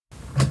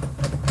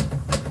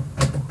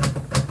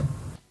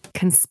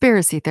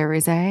Conspiracy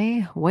theories,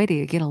 eh? Wait till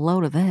you get a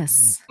load of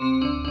this.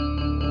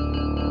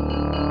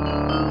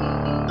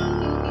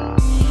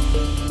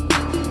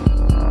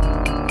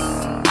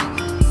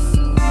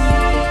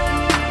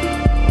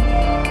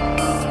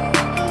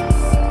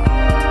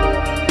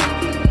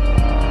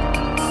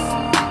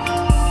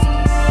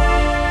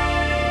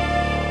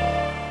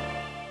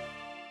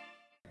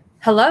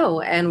 Hello,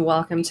 and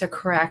welcome to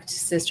Correct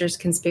Sisters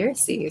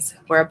Conspiracies.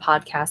 We're a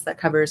podcast that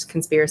covers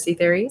conspiracy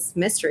theories,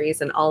 mysteries,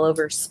 and all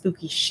over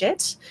spooky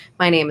shit.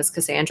 My name is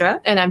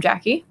Cassandra. And I'm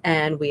Jackie.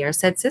 And we are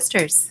said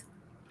sisters.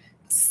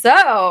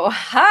 So,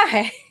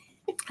 hi.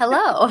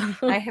 Hello.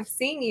 I have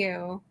seen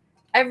you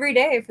every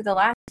day for the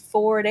last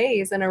 4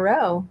 days in a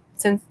row.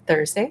 Since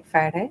Thursday,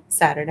 Friday,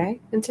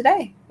 Saturday, and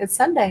today. It's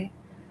Sunday.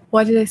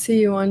 Why did I see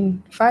you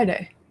on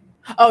Friday?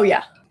 Oh,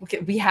 yeah. Okay,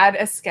 we had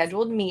a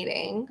scheduled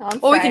meeting on Friday.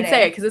 Well, we can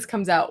say it because this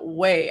comes out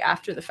way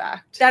after the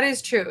fact. That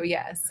is true,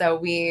 yes. So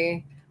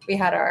we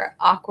had our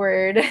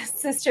awkward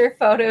sister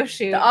photo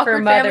shoot for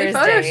Mother's family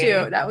photo Day.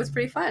 shoot. That was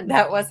pretty fun.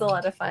 That was a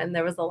lot of fun.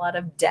 There was a lot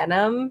of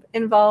denim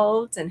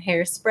involved and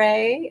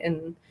hairspray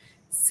and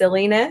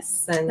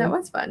silliness. And that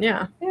was fun,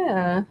 yeah.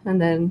 Yeah. And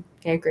then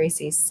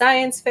Gracie's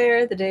science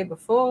fair the day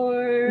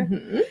before.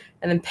 Mm-hmm.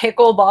 And then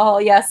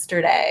pickleball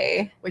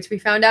yesterday. Which we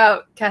found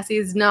out Cassie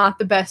is not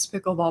the best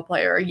pickleball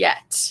player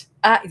yet.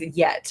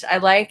 Yet. I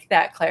like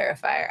that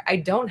clarifier. I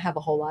don't have a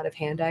whole lot of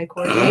hand-eye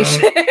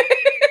coordination.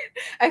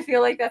 I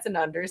feel like that's an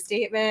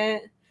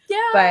understatement.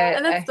 Yeah, but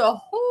and that's the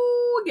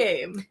whole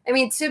game. I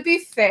mean, to be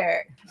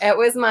fair, it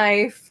was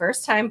my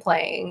first time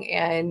playing,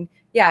 and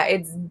yeah,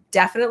 it's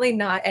definitely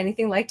not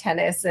anything like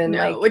tennis. And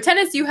no, with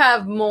tennis, you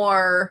have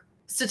more,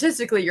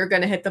 statistically, you're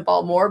going to hit the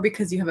ball more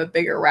because you have a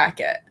bigger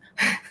racket.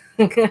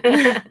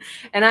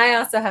 And I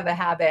also have a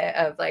habit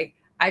of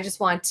I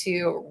just want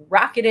to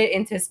rocket it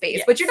into space,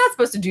 yes. Which you're not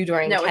supposed to do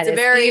during tennis. No, it's a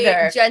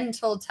very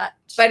gentle touch.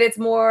 But it's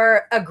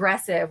more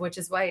aggressive, which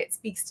is why it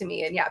speaks to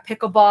me. And yeah,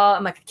 pickleball,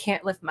 I'm like, I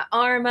can't lift my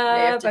arm up.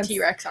 You have to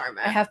T-Rex arm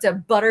it. I have to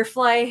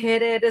butterfly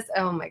hit it.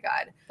 Oh my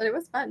God. But it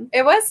was fun.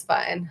 It was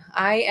fun.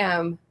 I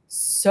am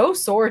so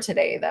sore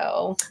today,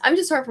 though. I'm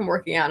just sore from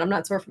working out. I'm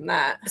not sore from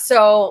that.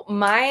 So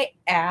my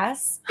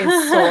ass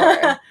is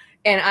sore.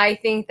 And I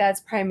think that's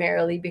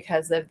primarily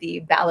because of the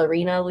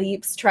ballerina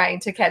leaps trying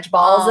to catch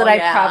balls I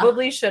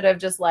probably should have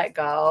just let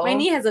go. My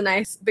knee has a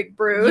nice big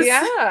bruise.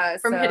 Yeah.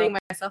 From hitting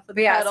myself with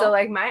the pedal.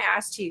 So my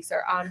ass cheeks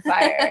are on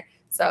fire.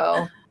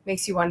 So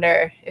makes you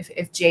wonder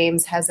if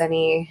James has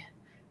any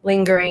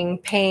lingering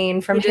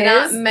pain from his. He did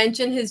not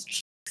mention his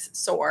cheeks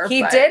sore.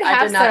 He did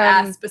have I did not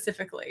ask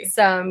specifically.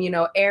 Some,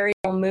 aerial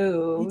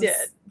moves. He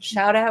did.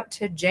 Shout out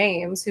to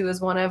James, who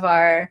is one of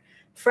our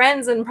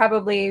friends and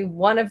probably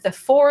one of the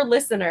 4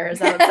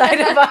 listeners outside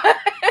of us.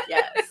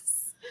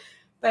 Yes.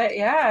 But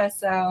yeah,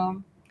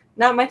 so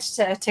not much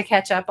to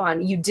catch up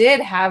on. You did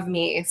have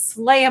me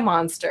slay a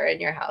monster in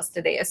your house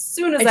today as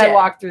soon as I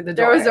walked through the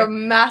door. There was a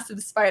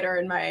massive spider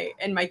in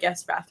my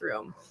guest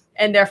bathroom.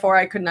 And therefore,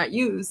 I could not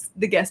use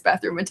the guest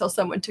bathroom until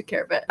someone took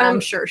care of it.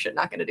 I'm sure she's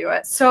not going to do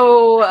it.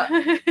 So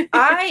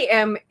I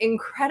am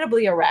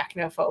incredibly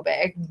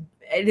arachnophobic.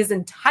 It is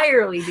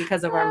entirely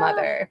because of our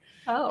mother.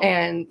 Oh.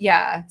 And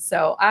yeah,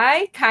 so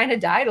I kind of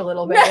died a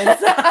little bit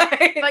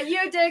inside. But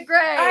you did great.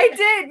 I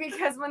did,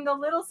 because when the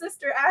little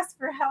sister asked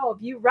for help,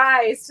 you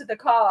rise to the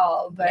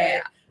call.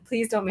 But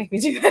please don't make me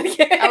do that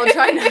again. I will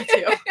try not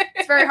to.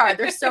 It's very hard.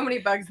 There's so many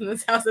bugs in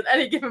this house at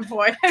any given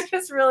point. I'm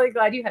just really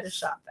glad you had a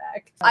shot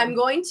back. I'm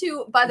going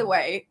to, by the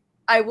way,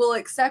 I will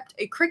accept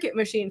a cricket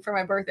machine for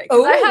my birthday.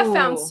 Because I have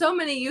found so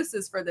many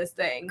uses for this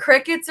thing.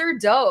 Crickets are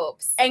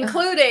dopes.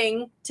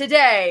 Including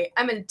today,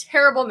 I'm in a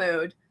terrible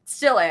mood.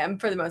 Still am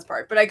for the most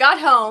part. But I got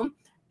home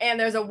and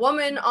there's a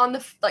woman on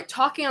the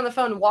talking on the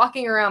phone,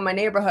 walking around my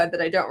neighborhood that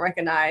I don't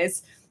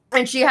recognize.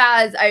 And she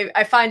has,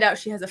 I find out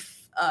she has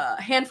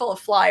a handful of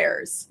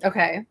flyers.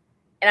 Okay.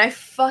 And I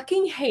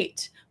fucking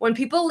hate when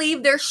people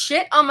leave their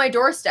shit on my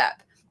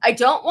doorstep. I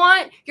don't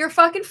want your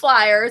fucking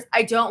flyers.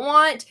 I don't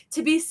want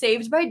to be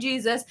saved by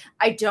Jesus.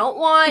 I don't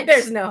want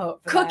there's no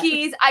hope for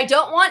cookies. I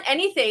don't want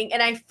anything.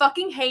 And I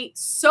fucking hate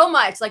so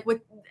much,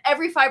 with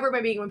every fiber of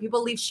my being, when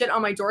people leave shit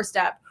on my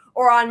doorstep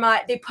or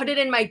they put it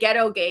in my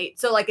ghetto gate.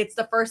 So it's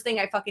the first thing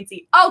I fucking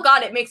see. Oh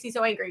God, it makes me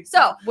so angry.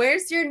 So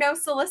where's your no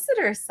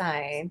solicitor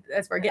sign?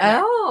 That's where I get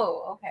it.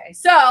 Oh, okay.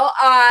 So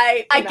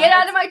I get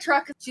out of my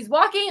truck. She's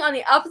walking on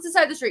the opposite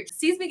side of the street,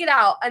 sees me get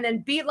out, and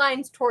then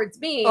beelines towards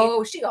me.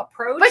 Oh, she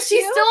approached But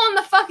she's still on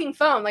the fucking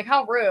phone.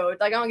 How rude.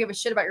 I don't give a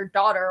shit about your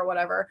daughter or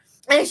whatever.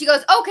 And then she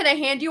goes, oh, can I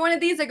hand you one of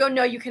these? I go,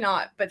 no, you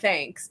cannot, but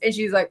thanks. And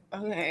she's like,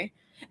 okay.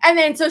 And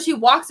then so she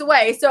walks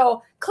away.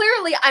 So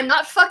clearly I'm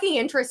not fucking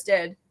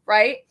interested,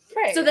 right?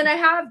 Right. So then I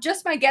have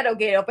just my ghetto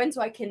gate open so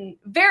I can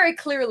very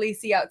clearly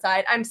see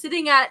outside. I'm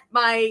sitting at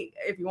my,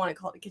 if you want to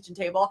call it a kitchen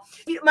table,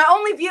 my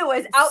only view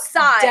is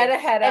outside. Dead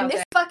ahead and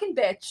this fucking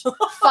bitch,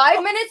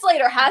 5 minutes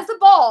later, has the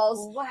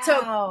balls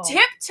to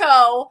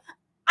tiptoe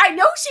I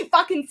know she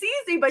fucking sees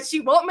me, but she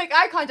won't make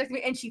eye contact with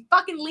me, and she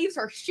fucking leaves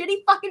her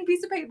shitty fucking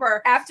piece of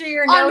paper After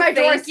your on no my thank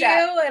doorstep.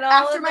 you and all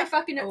After of my that.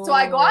 fucking so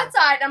I go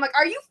outside and I'm like,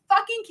 are you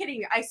fucking kidding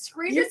me? I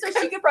screamed You it so she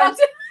could confronted-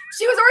 fucking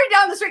she was already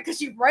down the street because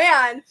she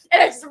ran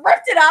and I just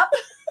ripped it up.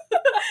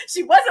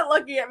 She wasn't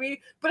looking at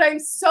me, but I'm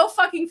so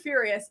fucking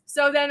furious.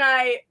 So then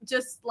I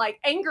just like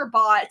anger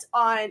bought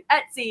on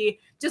Etsy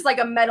just like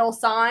a metal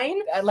sign.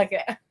 I like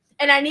it.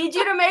 And I need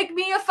you to make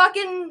me a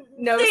fucking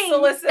No thing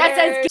solicitor. that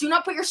says, do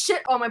not put your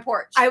shit on my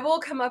porch. I will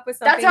come up with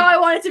something. That's how I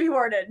want it to be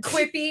worded.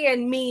 quippy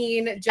and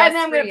mean. Just And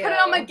then I'm going for to put it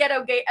you. on my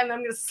ghetto gate and then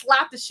I'm going to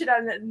slap the shit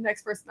out of the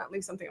next person that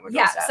leaves something on my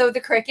Yeah, doorstep. so the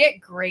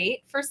Cricut,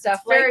 great for stuff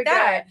Very like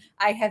that. good.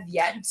 I have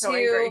yet So to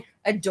angry.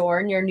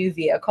 adorn your new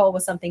vehicle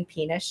with something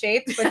penis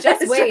shaped, but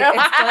just It's wait, true. it's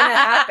gonna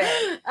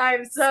happen.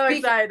 I'm so Speak-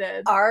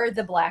 excited. Are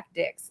the black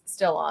dicks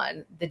still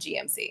on the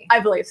GMC? I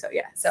believe so,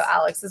 yes. So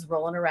Alex is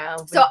rolling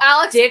around. So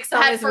Alex dicks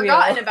on had his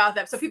forgotten wheel. about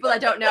them. So people that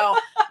don't know,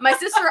 my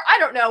sister, I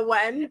don't know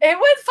when, It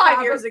was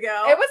 5 years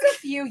ago. It was a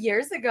few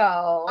years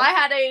ago. I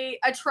had a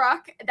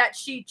truck that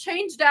she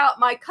changed out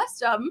my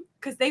custom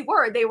because they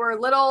were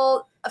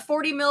little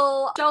 40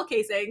 mil shell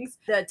casings.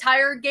 The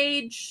tire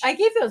gauge, I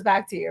gave those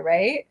back to you,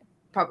 right?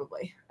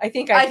 probably. I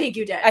think I think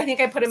you did. I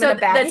think I put them so in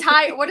the back. the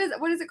tire. What is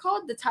it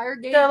called? The tire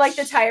gauge. They're like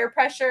the tire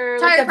pressure,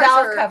 Tire like the pressure.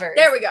 valve covers.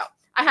 There we go.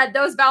 I had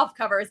those valve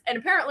covers, and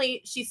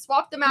apparently she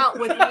swapped them out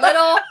with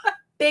little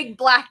big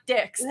black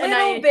dicks.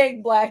 Little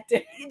big black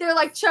dick. They're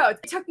like chodes.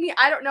 It took me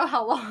I don't know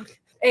how long.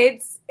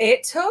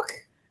 It took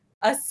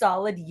a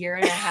solid year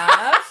and a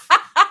half.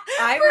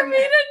 For me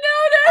to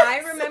notice.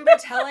 I remember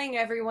telling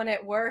everyone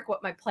at work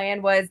what my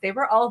plan was. They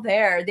were all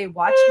there. They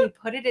watched me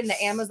put it in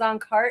the Amazon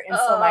cart and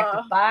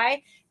select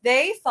buy.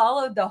 They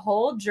followed the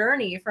whole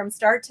journey from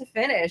start to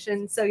finish.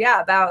 And so, yeah,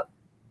 about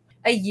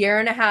a year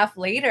and a half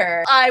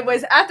later, I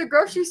was at the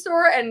grocery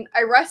store and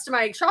I rest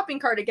my shopping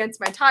cart against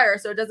my tire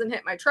so it doesn't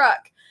hit my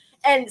truck.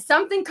 And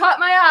something caught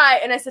my eye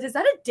and I said, is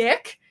that a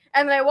dick?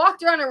 And then I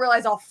walked around and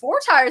realized all 4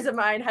 tires of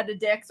mine had a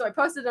dick. So I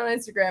posted it on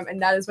Instagram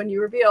and that is when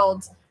you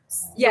revealed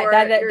your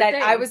that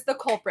thing. I was the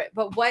culprit.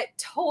 But what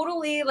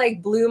totally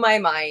like blew my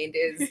mind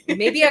is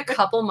maybe a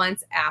couple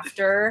months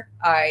after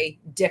I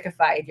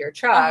dickified your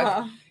truck,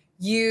 Uh-huh.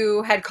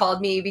 you had called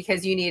me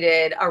because you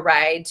needed a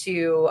ride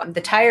to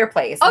the tire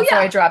place. Oh, And so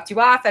yeah. I dropped you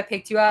off. I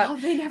picked you up. Oh,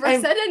 they never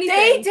And said anything.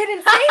 They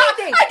didn't say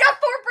anything. I got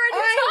 4 brand new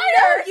I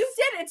know tires. you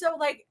did it. So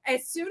like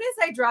as soon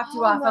as I dropped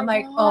you Oh off, my I'm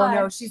like, oh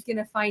no, gosh. she's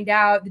gonna find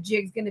out. The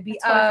jig's gonna be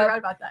That's why I up. forgot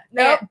about that.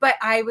 No, No, but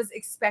I was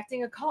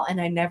expecting a call and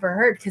I never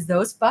heard because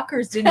those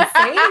fuckers didn't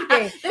say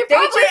anything. they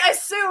probably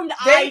assumed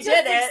They I just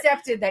did it.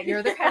 accepted that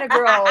you're the kind of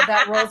girl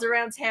that rolls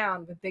around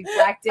town with big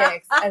black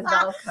dicks as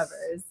valve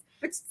covers.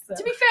 Which,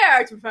 To be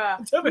fair,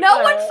 no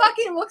one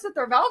fucking looks at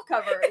their valve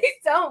covers. They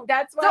don't.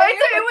 That's why So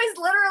it was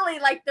literally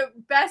like the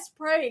best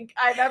prank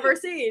I've ever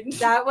seen.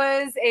 that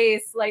was a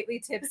slightly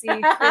tipsy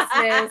Christmas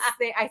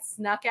thing. I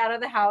snuck out of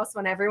the house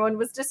when everyone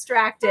was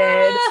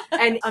distracted,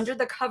 and under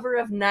the cover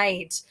of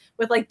night,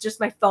 with like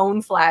just my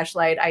phone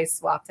flashlight, I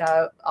swapped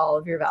out all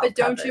of your valve But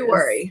don't you covers.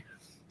 worry,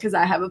 because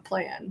I have a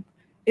plan.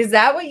 Is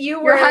that what you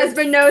were? Your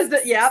husband knows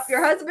that. Yep,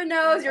 your husband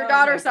knows. Your Oh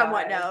daughter my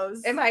somewhat God.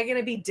 knows. Am I going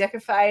to be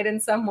dickified in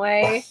some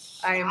way?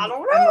 I don't I'm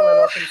a know.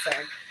 little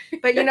concerned.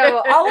 But you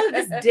know, all of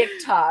this dick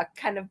talk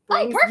kind of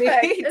brings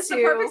perfect. me It's the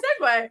to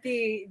perfect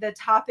segue. the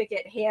topic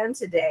at hand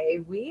today.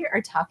 We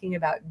are talking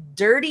about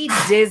dirty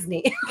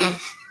Disney.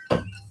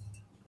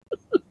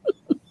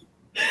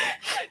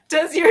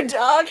 Does your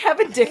dog have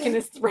a dick in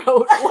his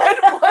throat?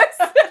 What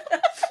was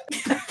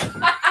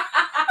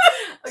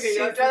Okay,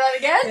 you want to try that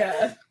again?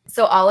 Yeah.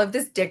 So all of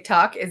this dick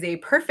talk is a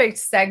perfect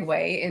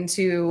segue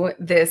into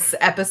this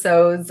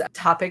episode's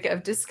topic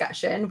of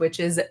discussion, which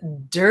is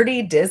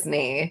dirty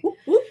Disney.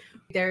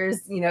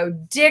 There's,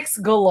 dicks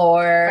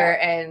galore,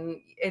 and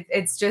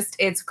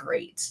it's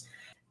great.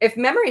 If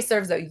memory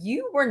serves, though,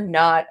 you were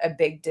not a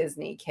big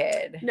Disney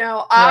kid.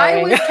 No, I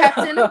Right. was kept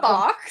in a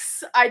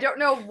box. I don't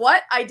know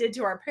what I did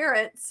to our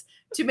parents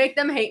to make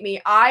them hate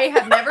me. I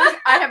have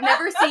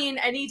never seen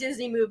any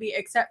Disney movie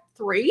except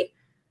 3.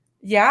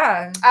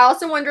 Yeah,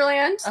 Alice in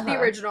Wonderland, the Uh-huh.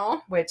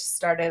 original. which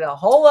started a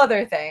whole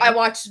other thing. I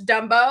watched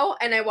Dumbo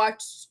and I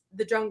watched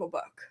The Jungle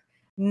Book.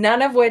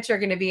 None of which are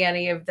going to be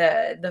any of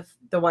the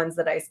ones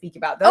that I speak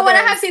about. Oh, and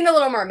I Those- have seen The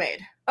Little Mermaid.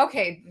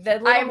 Okay, the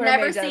Little I've Mermaid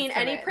never does seen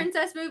come any in.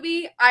 princess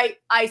movie.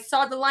 I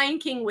saw The Lion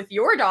King with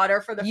your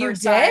daughter for the You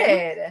first time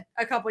did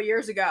a couple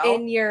years ago.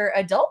 in your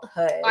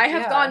adulthood. I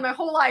have yeah. gone my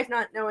whole life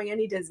not knowing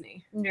any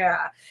Disney.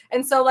 Yeah.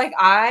 And so like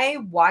I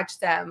watched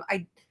them.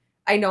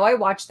 I know I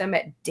watched them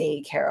at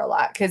daycare a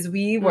lot because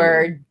we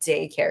were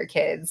daycare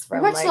kids I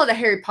from watched like, a lot of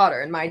Harry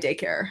Potter in my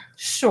daycare.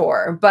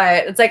 sure.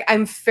 But it's like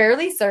I'm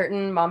fairly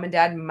certain mom and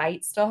dad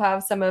might still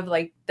have some of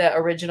like the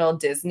original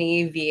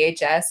Disney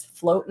VHS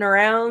floating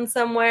around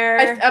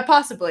somewhere.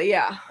 Possibly,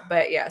 yeah.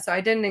 But yeah, so I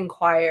didn't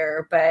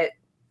inquire, but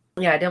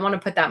yeah, I didn't want to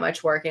put that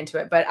much work into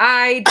it. But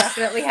I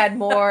definitely had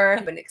more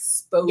of an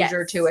exposure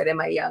Yes. to it in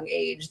my young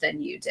age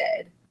than you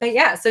did. But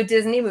yeah, so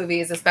Disney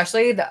movies,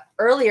 especially the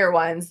earlier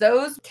ones,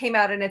 those came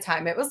out in a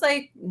time, it was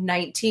like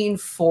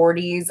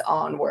 1940s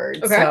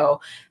onwards. Okay. So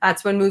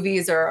that's when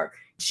movies are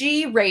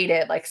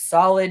G-rated, like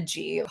solid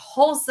G,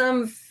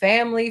 wholesome,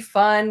 family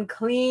fun,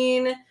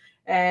 clean,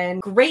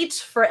 and great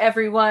for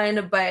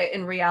everyone. But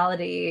in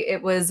reality,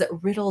 it was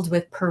riddled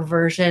with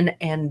perversion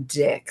and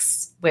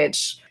dicks,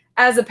 which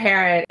as a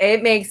parent,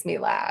 it makes me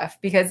laugh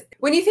because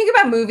when you think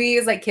about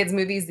movies, like kids'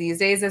 movies these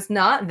days, it's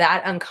not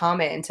that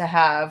uncommon to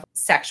have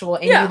sexual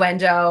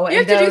innuendo. You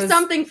have to do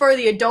something for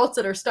the adults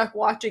that are stuck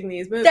watching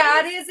these movies.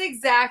 That is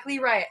exactly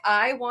right.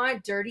 I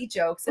want dirty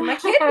jokes in my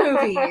kid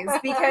movies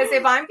because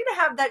if I'm going to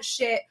have that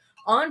shit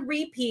on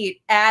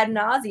repeat ad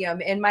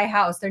nauseum in my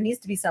house, there needs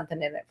to be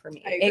something in it for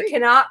me. It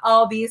cannot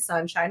all be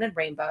sunshine and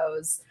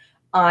rainbows.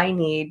 I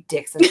need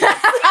dicks and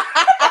sex.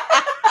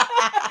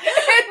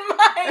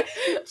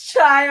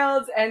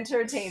 Child's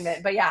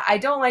entertainment. But yeah, I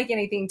don't like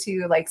anything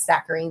too like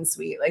saccharine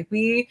sweet. Like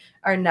we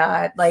are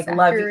not like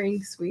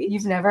saccharine sweet.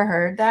 You've never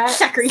heard that?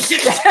 Saccharine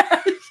sweet.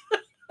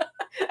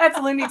 That's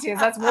Looney Tunes.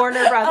 That's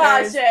Warner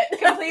Brothers. Oh, shit.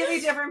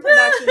 Completely different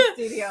production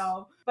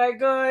studio. But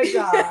good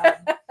job.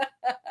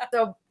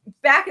 So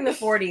back in the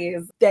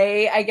 40s,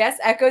 they, I guess,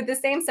 echoed the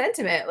same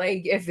sentiment.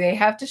 Like, if they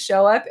have to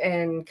show up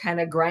and kind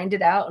of grind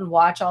it out and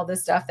watch all the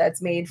stuff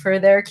that's made for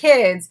their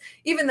kids,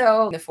 even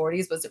though in the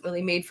 40s, was it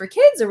really made for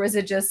kids, or was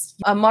it just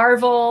a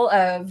marvel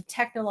of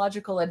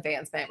technological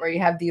advancement where you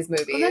have these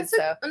movies?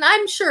 Well, and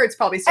I'm sure it's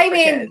probably still for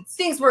kids.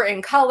 Things were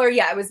in color.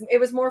 Yeah, it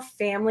was more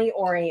family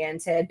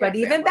oriented. But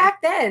even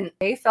back then,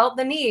 they felt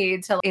the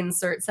need to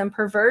insert some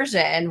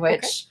perversion,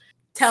 which... Okay.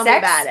 Tell me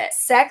about it.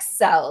 Sex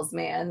sells,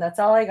 man. That's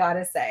all I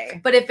gotta say.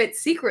 But if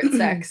it's secret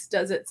sex,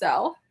 does it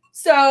sell?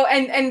 So,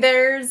 and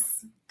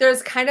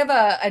there's kind of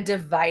a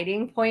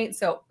dividing point.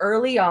 So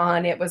early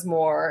on, it was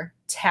more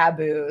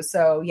taboo.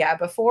 So yeah,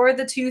 before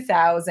the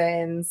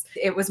 2000s,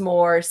 it was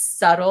more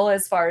subtle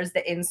as far as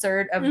the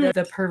insert of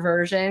the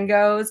perversion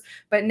goes.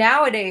 But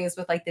nowadays,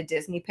 with like the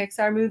Disney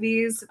Pixar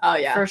movies, oh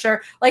yeah, for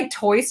sure. Like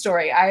Toy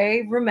Story,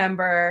 I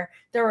remember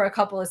there were a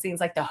couple of scenes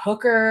like the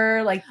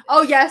hooker, like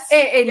yes.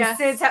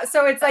 Sid's house.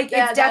 So it's like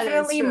it's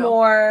definitely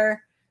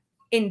more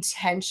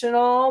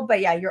intentional,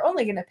 but yeah, you're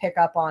only going to pick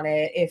up on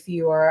it if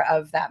you're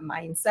of that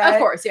mindset. Of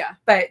course, yeah.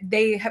 But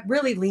they have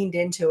really leaned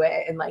into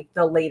it in like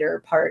the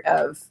later part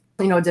of,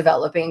 you know,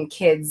 developing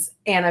kids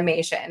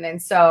animation.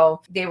 And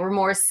so they were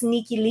more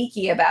sneaky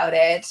leaky about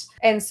it.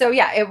 And so,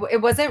 yeah,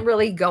 it wasn't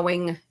really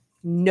going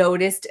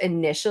noticed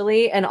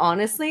initially. And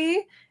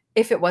honestly,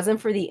 if it wasn't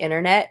for the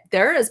internet,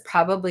 there is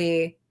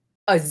probably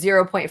a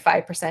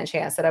 0.5%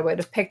 chance that I would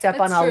have picked up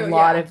on a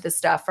lot of the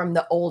stuff from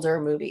the older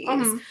movies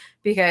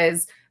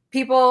because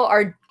people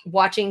are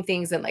watching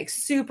things in like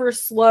super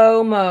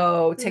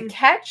slow-mo to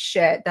catch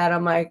shit that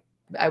I'm like,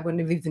 I wouldn't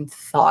have even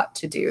thought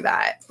to do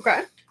that.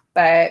 Okay.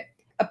 But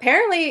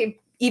apparently,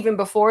 even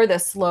before the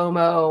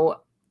slow-mo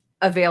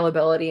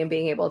availability and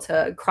being able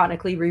to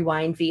chronically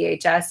rewind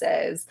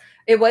VHSs,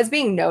 it was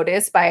being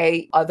noticed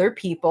by other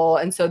people.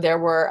 And so there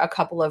were a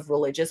couple of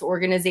religious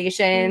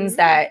organizations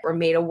that were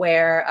made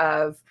aware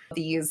of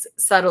these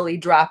subtly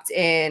dropped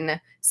in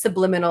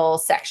subliminal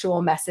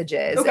sexual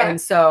messages. Okay.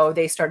 And so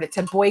they started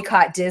to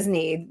boycott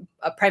Disney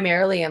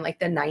primarily in like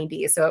the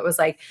 90s. So it was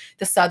like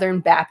the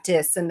Southern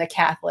Baptists and the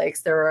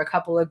Catholics. There were a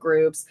couple of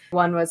groups.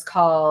 One was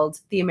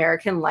called the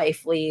American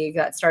Life League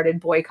that started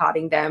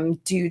boycotting them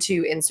due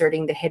to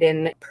inserting the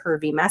hidden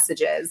pervy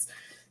messages.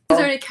 Is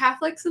there any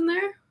Catholics in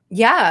there?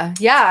 Yeah.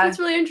 That's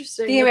really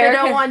interesting. They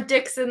don't want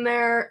dicks in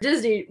their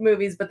Disney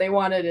movies, but they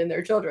want it in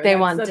their children. They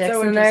want dicks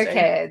in their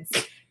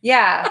kids.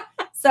 Yeah.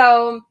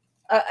 So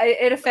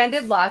it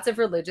offended lots of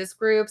religious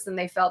groups, and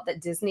they felt that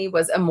Disney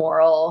was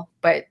immoral,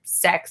 but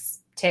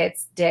sex,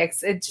 tits,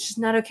 dicks, it's just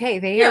not okay.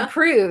 They are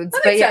prudes.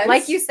 But yeah,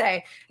 like you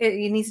say,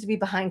 it needs to be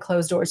behind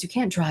closed doors. You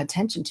can't draw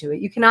attention to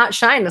it. You cannot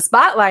shine the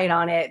spotlight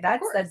on it.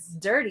 That's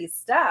dirty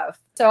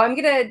stuff. So I'm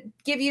going to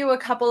give you a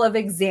couple of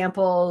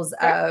examples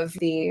of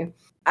the...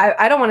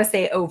 I don't want to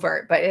say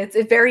overt, but it's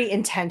a very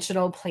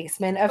intentional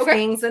placement of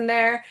things in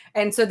there.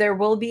 And so there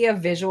will be a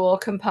visual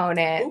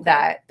component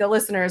that the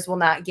listeners will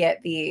not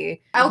get the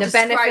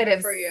benefit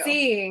of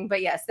seeing.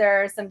 But yes,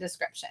 there are some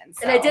descriptions.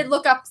 So. And I did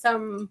look up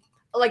some,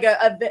 like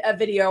a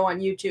video on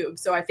YouTube.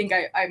 So I think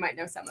I might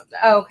know some of them.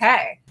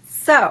 Okay.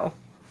 So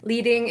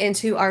leading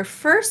into our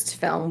first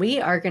film, we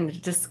are going to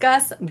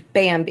discuss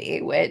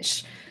Bambi,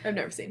 which... I've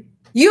never seen.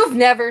 You've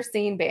never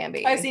seen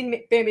Bambi. I've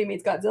seen Bambi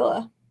Meets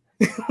Godzilla.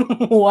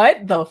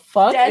 What the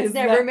fuck? Dad's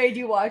never made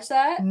you watch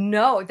that?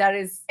 No, that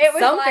is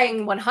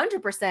something like,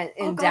 100%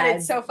 in Dad's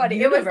it's so funny.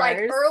 universe. It was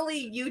like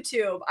early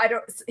YouTube.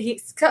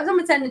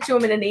 Someone sent it to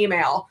him in an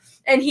email,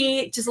 and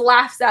he just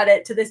laughs at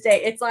it to this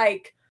day. It's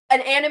like an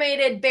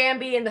animated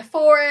Bambi in the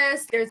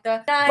forest. There's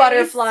the nice,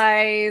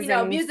 butterflies,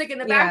 and music in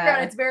the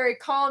background. It's very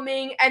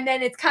calming, and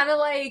then it's kind of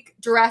like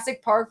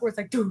Jurassic Park, where it's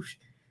like douche,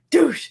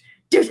 douche,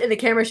 and the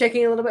camera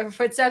shaking a little bit for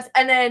footsteps.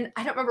 And then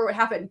I don't remember what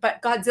happened, but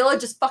Godzilla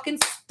just fucking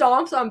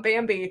stomps on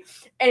Bambi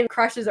and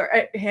crushes her.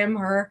 I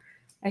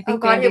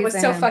think it was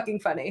so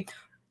fucking funny.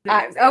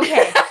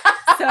 Okay.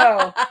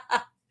 So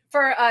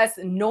for us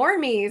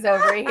normies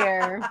over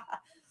here,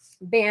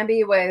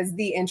 Bambi was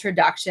the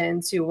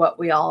introduction to what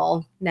we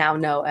all now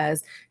know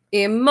as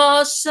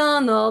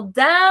emotional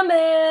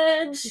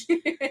damage.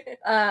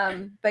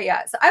 But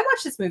yeah, so I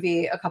watched this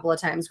movie a couple of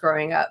times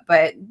growing up,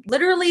 but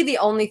literally the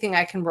only thing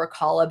I can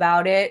recall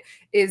about it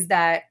is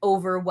that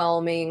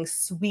overwhelming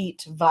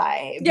sweet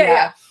vibe.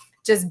 Yeah.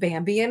 Just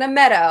Bambi in a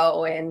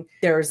meadow, and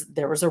there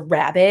was a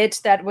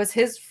rabbit that was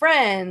his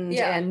friend,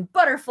 and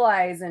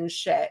butterflies and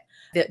shit.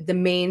 The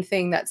main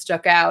thing that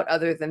stuck out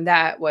other than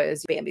that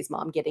was Bambi's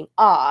mom getting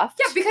off.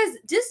 Yeah, because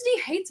Disney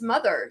hates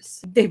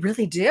mothers. They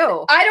really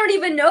do. I don't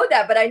even know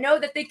that, but I know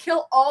that they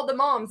kill all the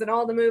moms in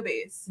all the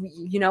movies.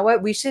 You know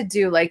what? We should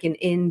do like an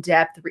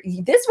in-depth.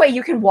 This way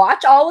you can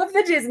watch all of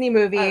the Disney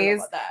movies. I don't know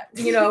about that.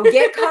 You know,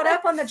 get caught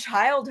up on the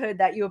childhood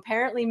that you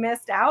apparently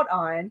missed out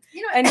on.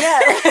 You know, and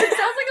yeah, it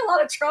sounds like a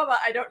lot of trauma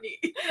I don't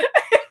need.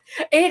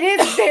 It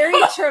is very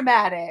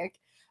traumatic.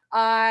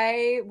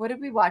 What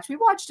did we watch? We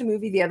watched a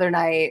movie the other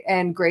night,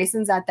 and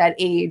Grayson's at that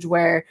age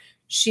where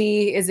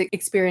she is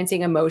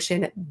experiencing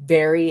emotion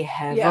very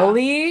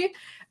heavily. Yeah.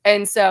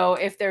 And so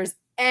if there's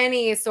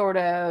any sort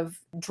of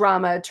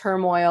drama,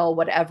 turmoil,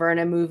 whatever in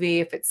a movie,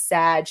 if it's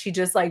sad, she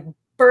just like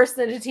bursts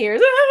into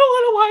tears. I don't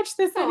want to watch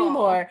this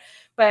anymore.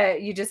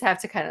 But you just have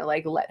to kind of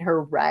like let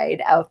her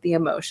ride out the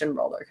emotion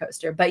roller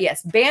coaster. But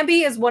yes,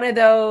 Bambi is one of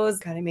those.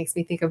 God, it makes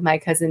me think of my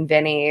cousin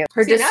Vinny.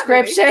 Her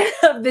description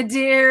of the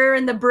deer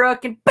in the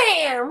brook and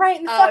bam, right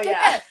in the fucking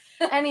head.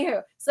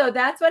 Anywho, so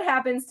that's what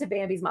happens to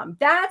Bambi's mom.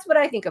 That's what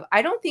I think of.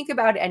 I don't think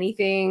about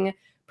anything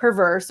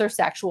perverse or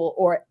sexual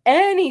or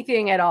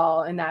anything at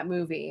all in that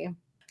movie.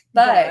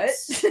 But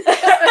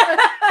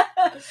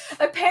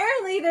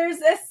apparently there's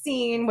a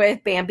scene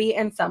with Bambi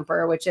and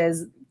Thumper, which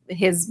is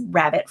his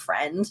rabbit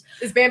friend.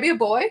 Is Bambi a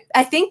boy?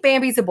 I think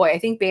Bambi's a boy. I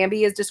think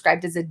Bambi is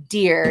described as a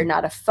deer,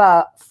 not a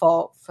fawn.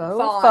 Oh,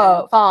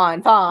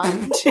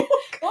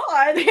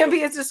 God.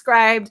 Bambi is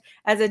described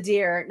as a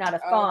deer, not a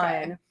fawn.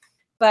 Okay.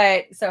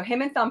 But so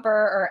him and Thumper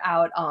are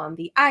out on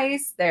the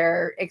ice.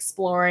 They're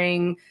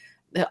exploring.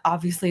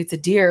 Obviously, it's a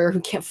deer who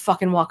can't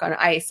fucking walk on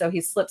ice, so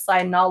he's slip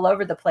sliding all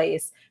over the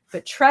place.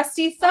 But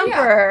trusty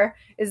Thumper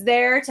is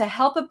there to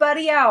help a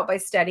buddy out by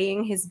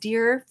steadying his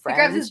deer friend. He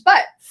grabs his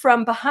butt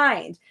from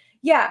behind.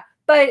 Yeah,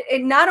 but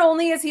not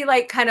only is he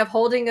like kind of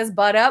holding his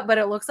butt up, but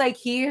it looks like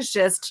he is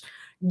just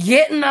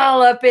getting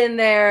all up in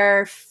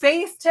there,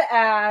 face to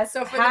ass.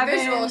 So for the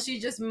visual, she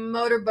just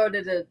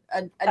motorboated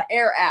an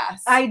air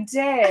ass. I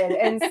did.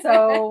 And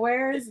so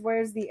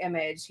where's the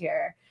image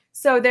here?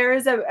 So there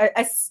is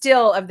a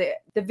still of the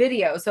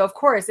video. So of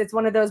course it's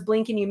one of those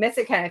blink and you miss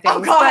it kind of things.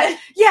 Oh God. But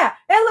yeah,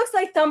 it looks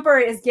like Thumper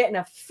is getting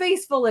a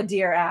face full of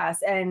deer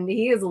ass, and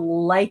he is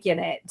liking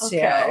it too.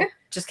 Okay.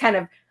 Just kind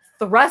of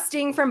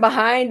thrusting from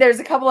behind. There's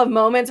a couple of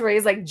moments where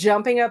he's like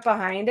jumping up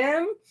behind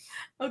him.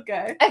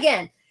 Okay.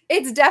 Again,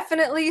 it's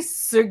definitely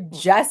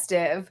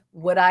suggestive.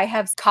 Would I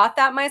have caught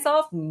that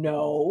myself?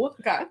 No.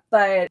 Okay.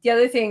 But the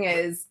other thing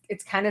is,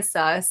 it's kind of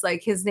sus.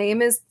 Like his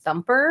name is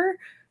Thumper,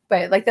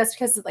 but like that's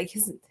because like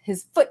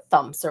his foot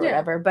thumps or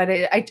whatever. But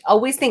I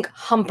always think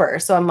Humper,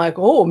 so I'm like,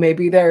 oh,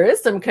 maybe there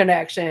is some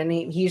connection.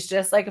 He's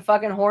just like a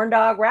fucking horn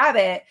dog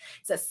rabbit.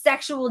 It's a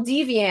sexual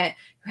deviant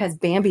who has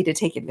Bambi to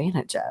take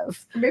advantage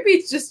of. Maybe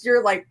it's just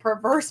your like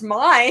perverse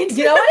mind.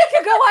 You know what? It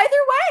could go either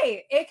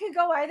way. It could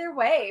go either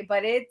way,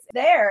 but it's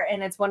there,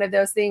 and it's one of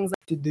those things.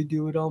 Like, did they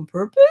do it on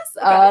purpose?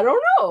 Okay. I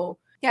don't know.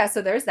 Yeah,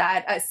 so there's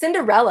that.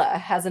 Cinderella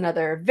has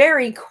another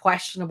very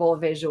questionable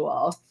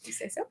visual. You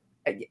say so?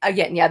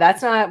 Again, yeah,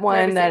 that's not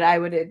one that I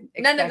would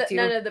expect.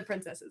 None of the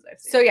princesses I've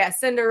seen. So yeah,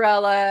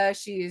 Cinderella,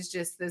 she's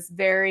just this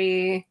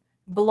very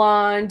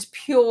blonde,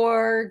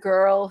 pure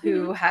girl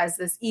who has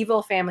this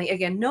evil family.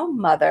 Again, no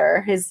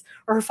mother.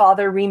 Her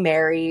father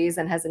remarries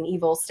and has an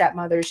evil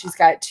stepmother. She's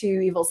got two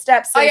evil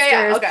stepsisters. Oh,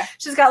 yeah. Okay.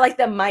 She's got like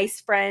the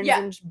mice friends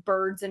and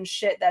birds and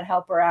shit that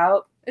help her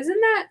out.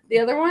 Isn't that the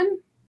other one?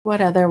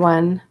 What other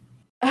one?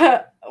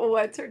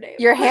 What's her name?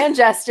 Your hand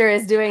gesture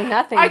is doing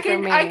nothing for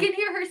me. I can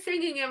hear her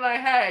singing in my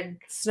head.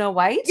 Snow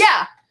White?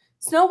 Yeah.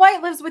 Snow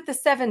White lives with the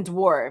 7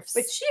 dwarfs.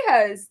 But she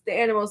has the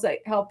animals that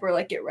help her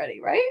like get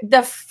ready, right?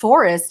 The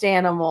forest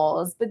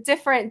animals, but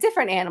different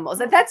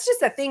animals. That's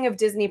just a thing of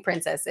Disney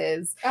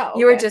princesses. Oh, okay.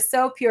 You are just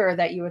so pure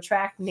that you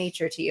attract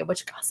nature to you,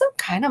 which also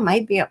kind of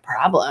might be a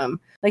problem.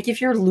 Like if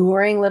you're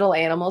luring little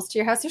animals to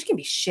your house, there's gonna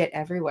be shit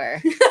everywhere.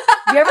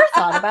 Have you ever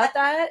thought about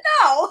that?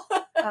 No.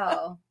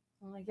 Oh.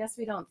 Well, I guess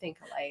we don't think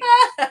alike.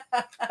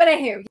 But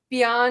anyway,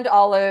 beyond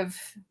all of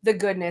the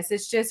goodness,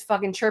 it's just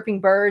fucking chirping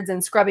birds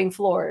and scrubbing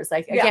floors.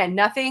 Like, again,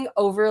 nothing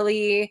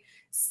overly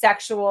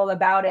sexual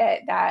about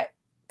it that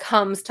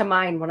comes to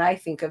mind when I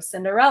think of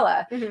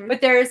Cinderella. Mm-hmm. But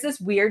there is this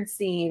weird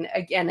scene.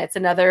 Again, it's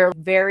another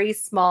very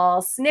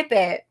small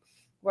snippet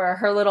where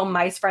her little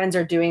mice friends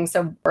are doing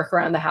some work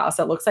around the house.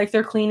 It looks like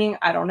they're cleaning.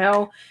 I don't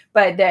know.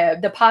 But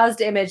the paused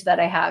image that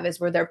I have is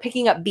where they're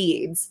picking up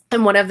beads.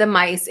 And one of the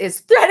mice is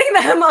threading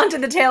them onto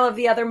the tail of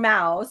the other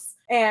mouse.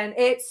 And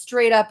it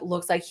straight up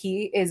looks like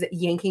he is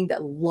yanking the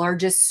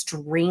largest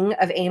string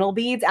of anal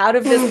beads out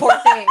of this poor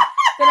thing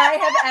that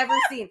I have ever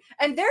seen.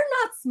 And they're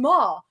not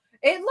small.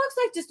 It looks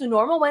like just a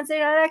normal Wednesday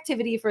night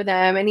activity for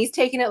them, and he's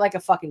taking it like a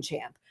fucking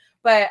champ.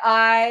 But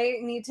I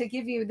need to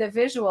give you the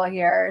visual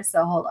here.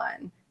 So hold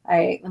on.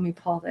 Let me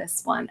pull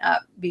this one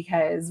up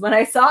because when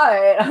I saw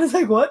it, I was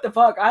like, what the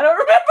fuck? I don't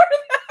remember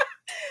that.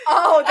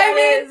 Oh,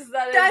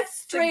 that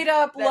straight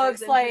up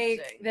looks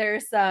like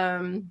there's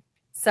some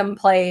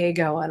play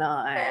going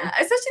on. Yeah,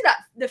 especially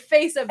the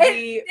face of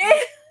the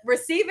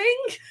receiving.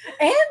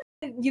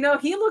 And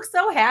he looks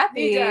so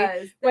happy. He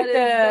does.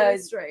 That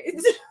is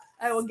straight.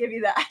 I will give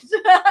you that.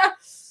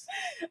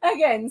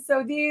 Again,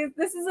 so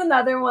this is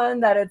another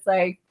one that it's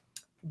like,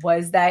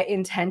 was that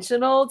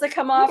intentional to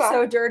come off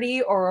so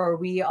dirty, or are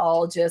we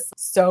all just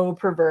so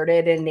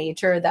perverted in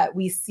nature that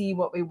we see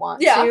what we want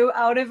to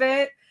out of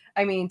it?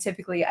 I mean,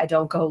 typically I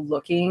don't go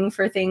looking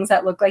for things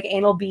that look like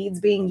anal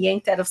beads being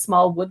yanked out of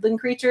small woodland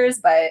creatures,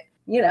 but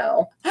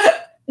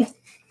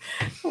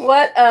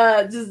what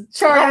just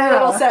charming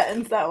little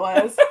sentence that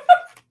was.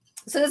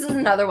 So this is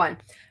another one.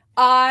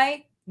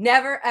 I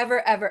never,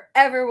 ever, ever,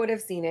 ever would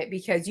have seen it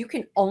because you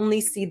can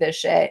only see this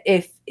shit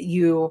if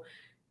you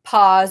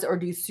pause or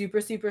do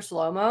super, super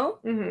slow-mo.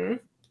 Mm-hmm.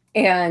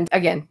 And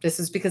again, this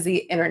is because of the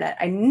internet.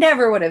 I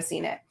never would have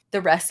seen it.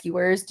 The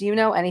Rescuers. Do you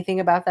know anything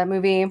about that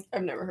movie?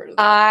 I've never heard of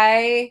that.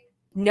 I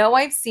know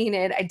I've seen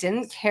it. I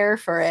didn't care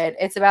for it.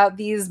 It's about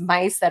these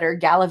mice that are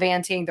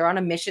gallivanting. They're on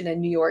a mission in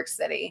New York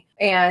City.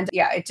 And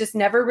yeah, it just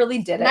never really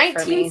did it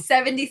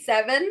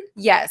 1977? for me.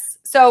 Yes.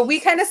 So we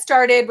kind of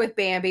started with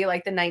Bambi,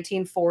 like the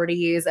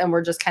 1940s, and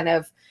we're just kind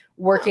of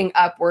working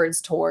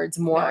upwards towards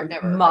more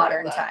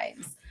modern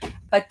times.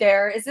 But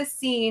there is a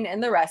scene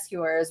in The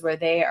Rescuers where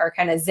they are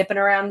kind of zipping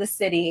around the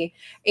city.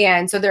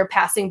 And so they're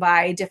passing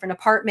by different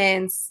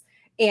apartments.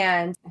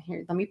 And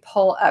here, let me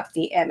pull up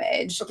the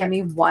image. Okay. Give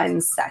me 1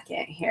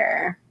 second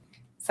here.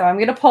 So I'm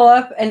going to pull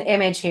up an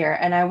image here.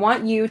 And I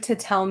want you to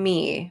tell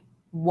me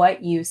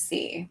what you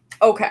see.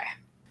 Okay.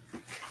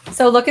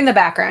 So look in the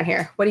background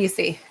here. What do you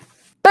see?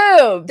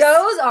 Boobs.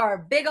 Those are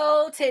big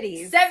old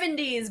titties.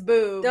 70s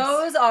boobs.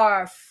 Those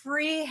are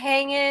free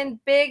hanging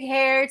big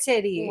hair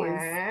titties.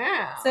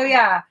 Wow. So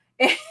yeah,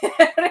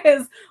 it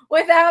is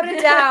without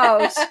a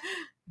doubt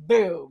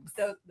boobs.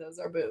 Those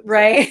are boobs.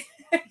 Right?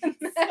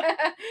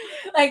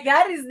 Like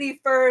that is the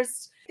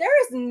first.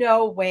 There is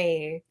no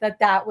way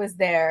that was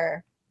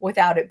there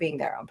without it being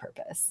there on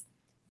purpose.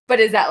 But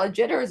is that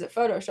legit or is it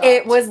Photoshopped?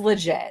 It was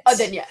legit. Oh,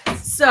 then yes.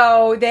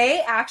 So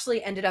they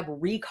actually ended up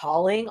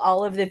recalling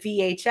all of the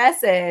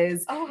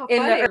VHSs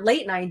in the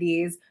late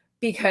 90s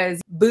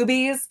because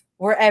boobies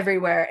were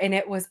everywhere and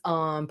it was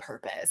on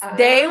purpose.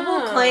 They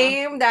will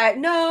claim that,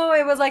 no,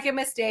 it was like a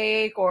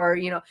mistake or,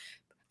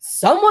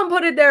 someone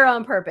put it there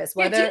on purpose.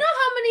 Do you know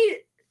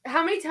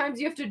how many times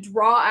you have to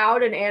draw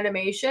out an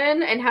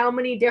animation and how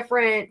many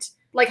different...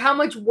 Like how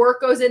much work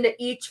goes into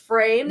each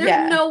frame.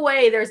 There's no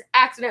way there's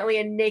accidentally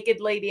a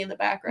naked lady in the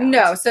background.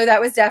 No, so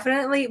that was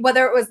definitely,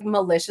 whether it was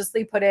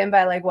maliciously put in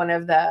by like one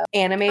of the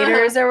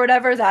animators or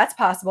whatever, that's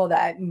possible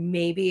that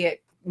maybe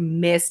it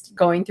missed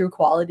going through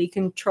quality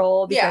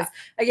control because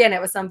again,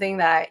 it was something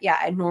that,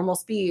 at normal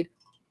speed,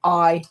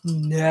 I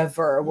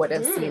never would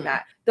have seen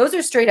that. Those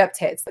are straight up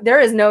tits.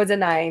 There is no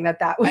denying that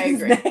was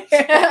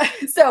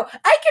there. So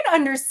I can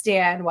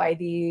understand why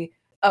the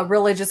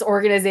religious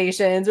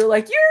organizations are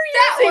like,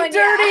 you're using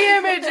dirty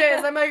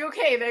images. I'm like,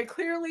 okay, they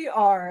clearly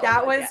are.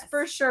 That was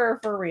for sure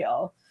for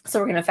real. So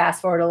we're going to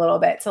fast forward a little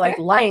bit to like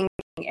Lion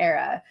King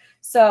era.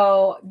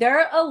 So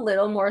they're a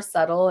little more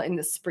subtle in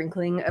the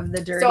sprinkling of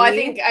the dirty. So I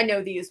think I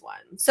know these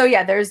ones. So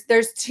yeah, there's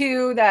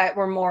two that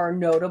were more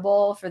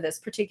notable for this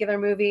particular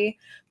movie.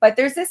 But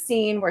there's this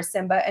scene where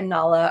Simba and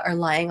Nala are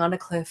lying on a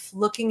cliff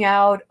looking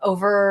out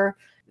over,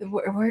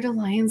 where do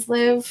lions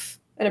live?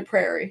 In a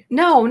prairie.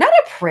 No, not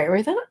a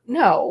prairie.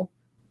 No,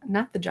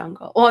 not the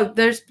jungle. Well,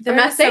 I'm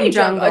not saying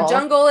jungle. A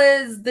jungle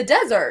is the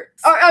desert.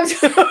 I'm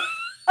sorry.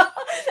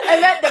 I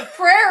meant the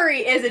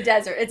prairie is a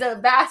desert. It's a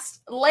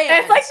vast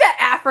land. It's like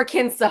the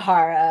African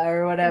Sahara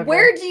or whatever.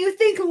 Where do you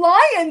think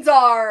lions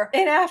are?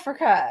 In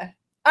Africa.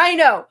 I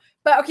know.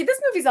 But okay, this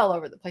movie's all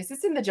over the place.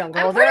 It's in the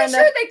jungle. I'm pretty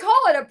sure they call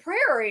it a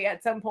prairie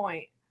at some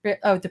point.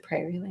 Oh, the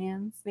prairie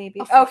lands, maybe.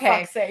 Oh, for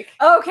fuck's sake.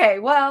 Okay,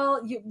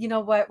 well, you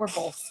know what? We're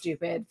both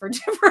stupid for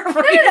different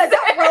reasons.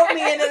 Don't rope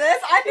me into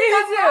this. I think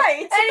that's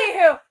right.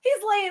 Anywho,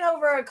 he's laying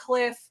over a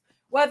cliff,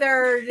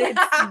 whether it's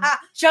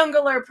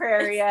jungle or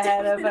prairie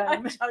ahead of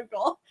him.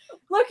 Jungle.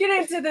 Looking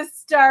into the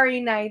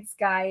starry night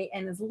sky,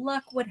 and as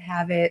luck would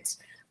have it,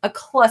 a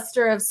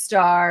cluster of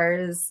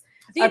stars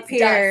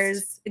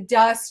appears.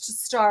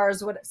 Dust,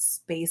 stars,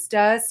 space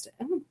dust.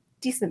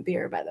 Decent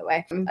beer, by the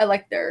way. I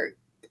like their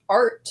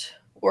art.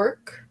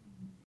 Work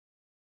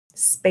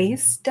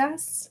space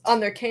dust on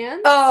their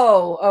cans.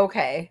 Oh,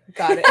 okay,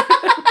 got it.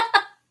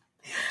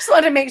 Just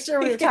wanted to make sure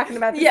we were talking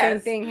about the same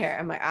thing here.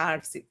 I'm like,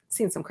 I've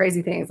seen some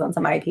crazy things on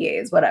some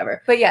IPAs,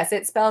 whatever. But yes,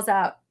 it spells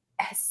out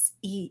SEX.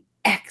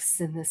 X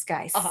in the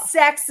sky.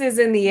 Sex is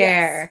in the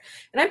air.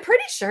 And I'm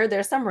pretty sure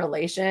there's some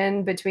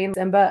relation between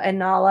Simba and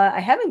Nala. I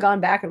haven't gone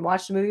back and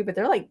watched the movie, but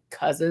they're like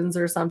cousins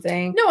or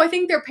something. No, I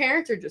think their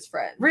parents are just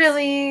friends.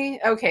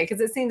 Really? Okay, because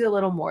it seems a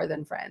little more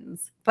than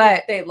friends.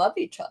 But they love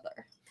each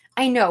other.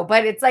 I know,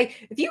 but it's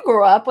like if you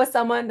grow up with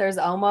someone, there's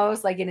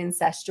almost like an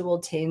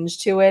incestual tinge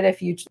to it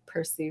if you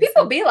pursue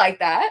people be like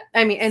that.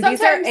 I mean, and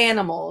these are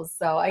animals,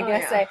 so I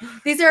guess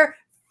these are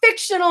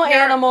fictional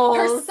animals.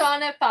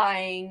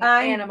 Personifying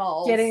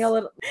animals. Getting a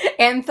little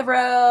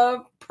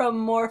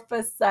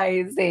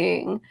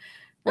anthropomorphizing.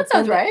 That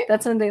sounds right.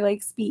 That's when they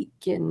like speak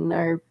and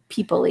are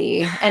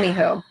people-y.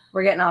 Anywho,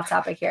 we're getting off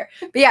topic here.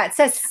 But yeah, it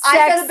says sex.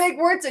 I said a big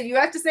word, so you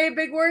have to say a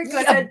big word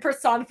because I said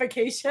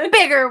personification.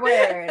 Bigger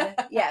word.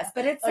 Yes,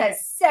 but it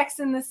says sex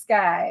in the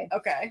sky.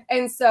 Okay.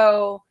 And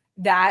so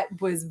that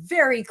was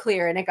very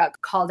clear and it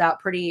got called out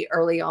pretty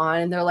early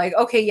on. And they're like,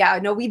 okay, yeah,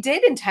 no, we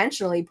did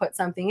intentionally put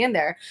something in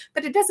there,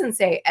 but it doesn't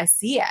say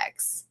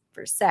SCX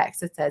for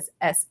sex. It says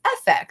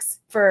SFX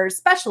for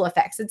special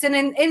effects. It's an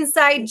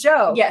inside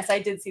joke. Yes, I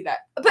did see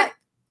that. But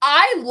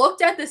I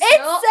looked at the still.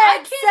 It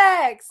said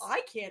sex.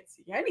 I can't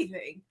see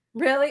anything.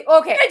 Really?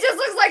 Okay. It just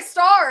looks like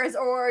stars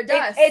or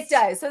dust. It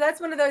does. So that's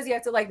one of those you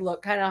have to like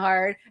look kind of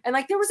hard. And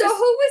like there was who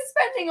was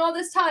spending all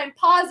this time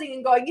pausing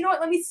and going, you know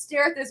what, let me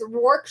stare at this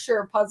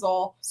Rorschach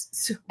puzzle.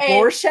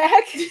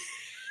 Rorschach?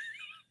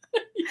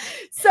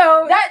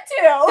 So that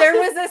too. There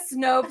was a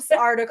Snopes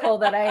article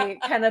that I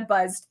kind of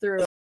buzzed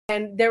through.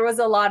 And there was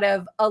a lot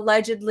of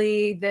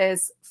allegedly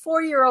this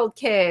 4-year-old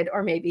kid,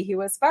 or maybe he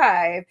was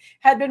 5,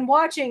 had been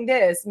watching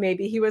this.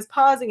 Maybe he was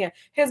pausing it.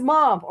 His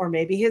mom, or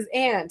maybe his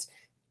aunt.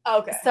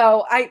 Okay.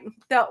 So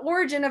the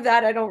origin of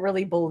that, I don't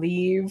really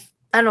believe.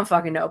 I don't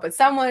fucking know, but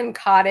someone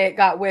caught it,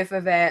 got whiff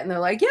of it, and they're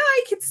like, yeah,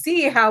 I could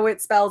see how it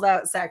spells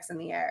out sex in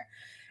the air.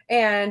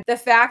 And the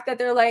fact that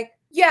they're like,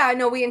 yeah,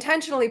 no, we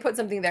intentionally put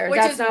something there.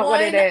 That's not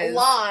what it is.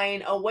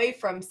 Line away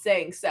from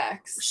saying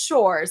sex.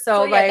 Sure.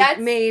 So yeah, like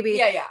maybe.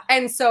 Yeah.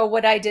 And so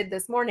what I did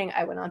this morning,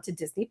 I went on to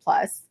Disney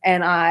Plus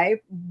and I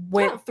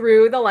went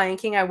through The Lion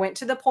King. I went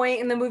to the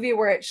point in the movie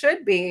where it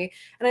should be.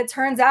 And it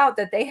turns out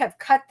that they have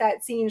cut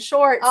that scene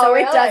short. So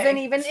it doesn't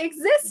even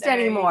exist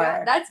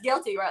anymore. That's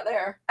guilty right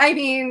there. I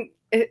mean,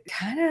 it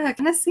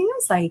kind of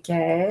seems like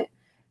it.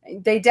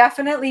 They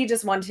definitely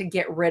just want to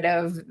get rid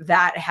of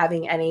that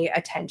having any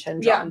attention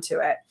drawn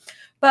to it.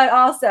 But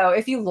also,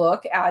 if you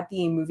look at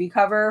the movie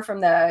cover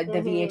from the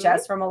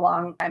VHS from a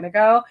long time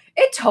ago,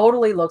 it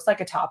totally looks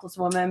like a topless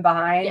woman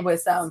behind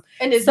with some...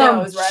 And his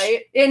nose,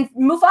 right? In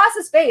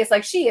Mufasa's face,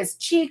 like she is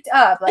cheeked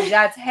up. Like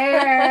that's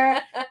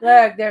hair.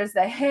 Look, there's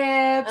the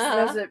hips.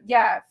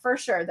 For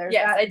sure. There's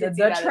I did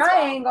see the that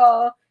triangle. As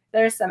well.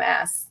 There's some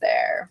ass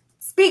there.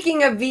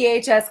 Speaking of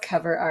VHS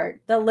cover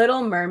art, The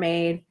Little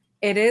Mermaid.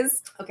 It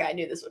is. Okay, I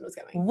knew this one was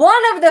coming.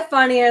 One of the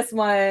funniest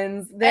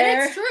ones.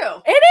 There. And it's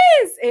true. It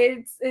is.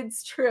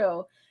 It's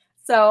true.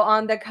 So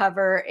on the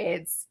cover,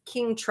 it's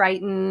King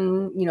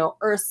Triton,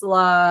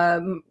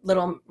 Ursula,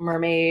 Little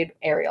Mermaid,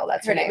 Ariel.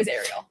 That's her name. Is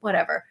Ariel.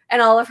 Whatever.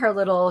 And all of her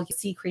little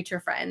sea creature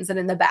friends. And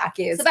in the back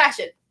is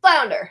Sebastian,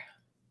 Flounder.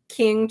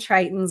 King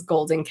Triton's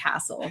golden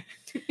castle.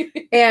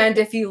 And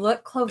if you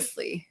look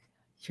closely,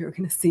 you're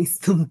going to see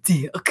some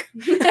dick.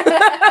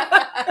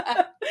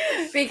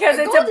 Because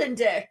it's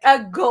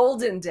a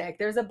golden dick.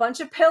 There's a bunch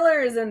of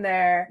pillars in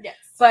there. Yes.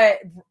 But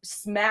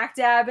smack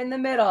dab in the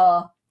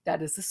middle,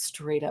 that is a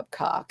straight up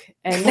cock.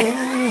 And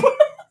yes,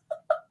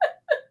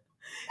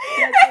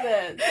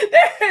 it is.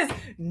 There is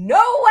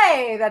no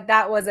way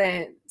that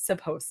wasn't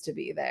supposed to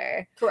be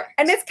there. Correct.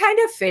 And it's kind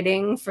of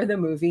fitting for the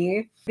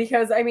movie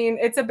because, I mean,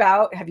 it's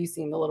about, have you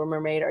seen The Little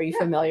Mermaid? Are you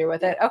familiar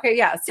with it? Okay,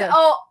 yeah. So,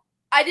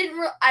 I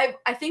didn't. I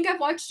think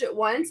I've watched it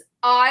once.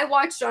 I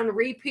watched on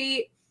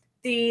repeat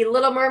The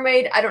Little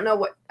Mermaid. I don't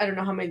know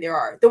how many there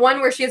are. The one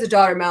where she has a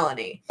daughter,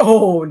 Melanie.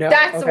 Oh no,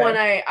 that's the one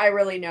I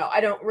really know. I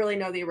don't really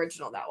know the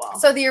original that well.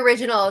 So the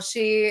original,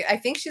 I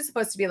think she's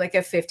supposed to be like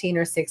a 15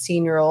 or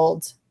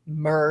 16-year-old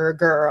mer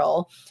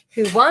girl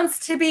who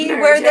wants to be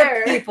where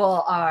the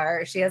people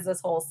are. She has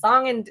this whole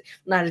song and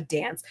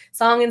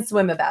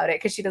swim about it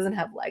because she doesn't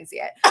have legs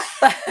yet.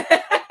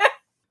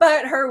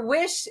 But her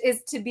wish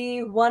is to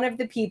be one of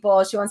the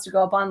people. She wants to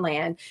go up on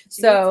land.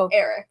 So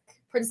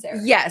Prince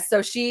Eric. Yes,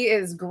 so she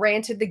is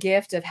granted the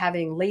gift of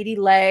having lady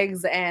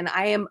legs, and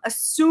I am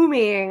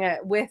assuming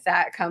with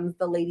that comes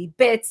the lady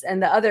bits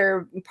and the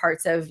other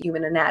parts of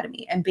human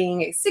anatomy. And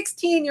being a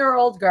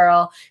 16-year-old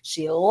girl,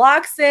 she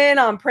locks in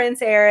on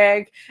Prince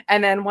Eric,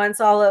 and then once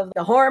all of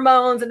the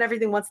hormones and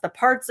everything, once the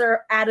parts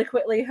are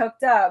adequately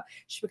hooked up,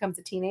 she becomes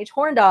a teenage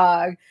horn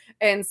dog.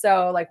 And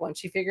so, like, once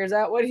she figures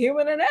out what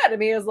human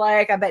anatomy is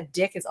like, I bet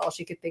dick is all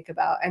she could think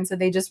about. And so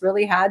they just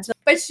really had to.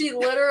 But she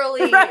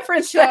literally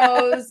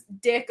chose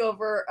dick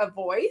over a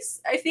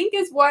voice, I think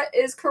is what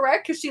is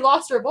correct, because she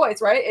lost her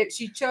voice, right? If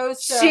she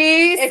chose to,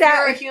 if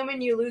you're a human,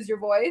 you lose your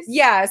voice.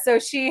 Yeah, so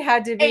she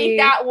had to be. Ain't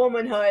that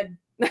womanhood?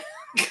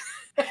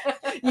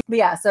 But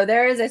yeah, so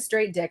there is a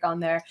straight dick on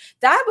there.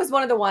 That was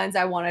one of the ones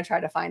I want to try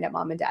to find at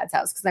mom and dad's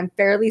house because I'm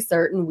fairly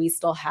certain we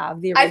still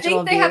have the original I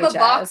think they VHS. have a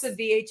box of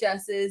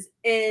VHSs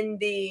in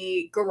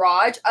the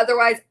garage.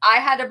 Otherwise, I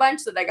had a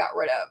bunch that I got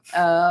rid of.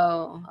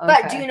 Oh,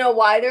 okay. But do you know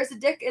why there's a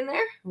dick in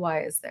there?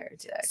 Why is there a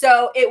dick?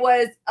 So it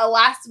was a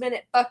last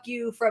minute fuck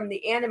you from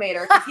the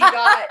animator because he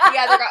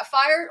either got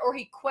fired or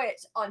he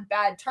quit on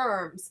bad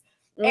terms.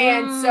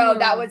 And so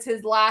that was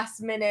his last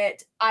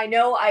minute. I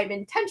know I'm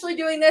intentionally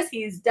doing this.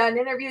 He's done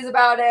interviews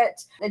about it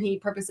and he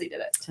purposely did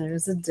it.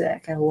 There's a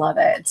dick. I love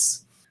it.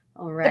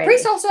 All right. The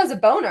priest also has a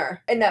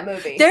boner in that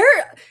movie.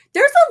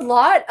 There's a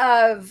lot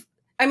of,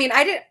 I mean,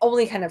 I didn't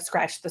only kind of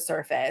scratch the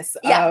surface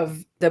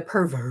of the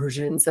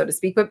perversion, so to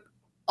speak, but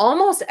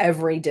almost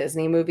every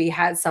Disney movie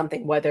has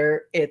something,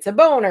 whether it's a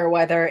boner,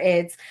 whether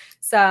it's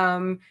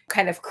some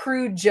kind of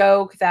crude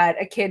joke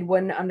that a kid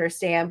wouldn't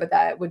understand, but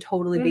that would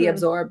totally be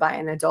absorbed by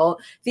an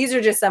adult. These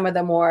are just some of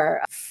the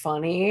more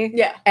funny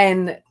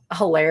and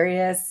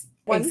hilarious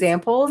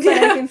examples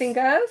that I can think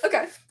of.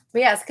 Okay. But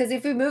yes, because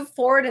if we move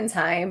forward in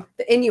time,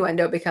 the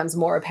innuendo becomes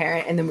more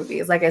apparent in the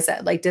movies. Like I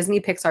said, like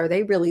Disney, Pixar,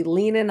 they really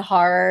lean in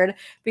hard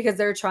because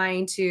they're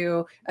trying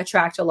to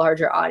attract a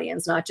larger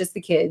audience, not just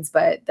the kids,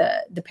 but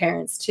the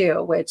parents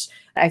too, which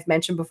I've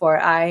mentioned before.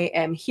 I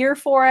am here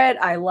for it.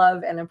 I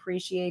love and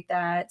appreciate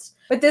that.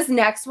 But this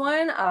next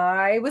one,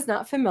 I was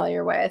not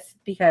familiar with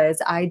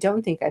because I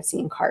don't think I've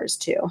seen Cars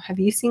 2. Have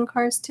you seen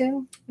Cars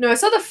 2? No, I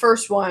saw the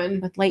first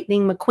one. With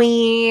Lightning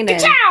McQueen.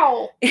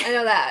 Ka-chow! I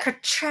know that.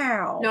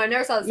 Ka-chow! No, I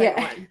never saw the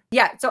second one.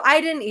 Yeah, so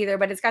I didn't either,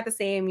 but it's got the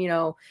same,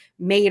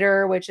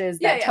 Mater, which is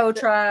that tow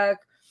truck.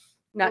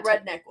 Not the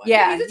redneck one.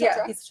 Yeah, he's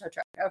a tow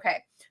truck. Okay.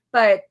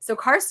 But so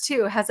Cars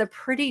 2 has a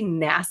pretty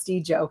nasty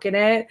joke in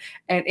it,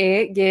 and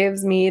it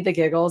gives me the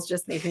giggles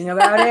just thinking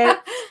about it.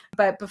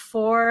 But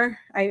before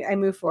I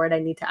move forward, I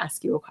need to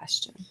ask you a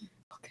question.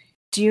 Okay.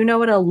 Do you know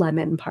what a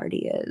lemon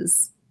party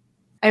is?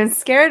 I'm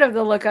scared of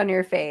the look on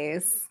your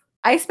face.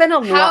 I spent a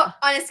lot.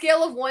 On a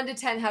scale of 1 to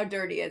 10, how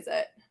dirty is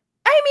it?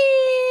 I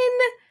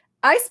mean,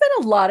 I spent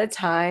a lot of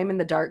time in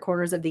the dark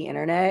corners of the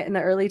internet in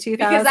the early 2000s.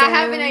 Because I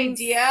have an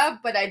idea,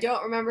 but I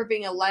don't remember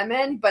being a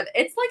lemon, but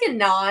it's like a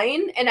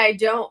 9, and I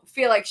don't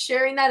feel like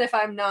sharing that if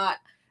I'm not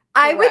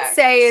correct. I would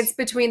say it's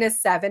between a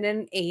 7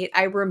 and 8.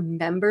 I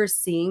remember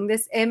seeing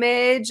this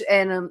image,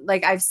 and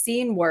I've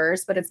seen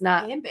worse, but it's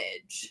not.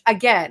 Image.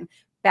 Again,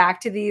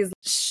 back to these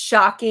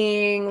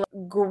shocking,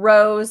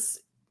 gross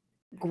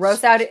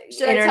out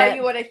Should internet. I tell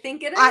you what I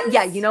think it is?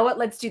 Yeah, you know what?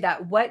 Let's do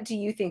that. What do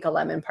you think a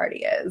lemon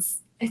party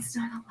is? It's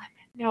not a lemon.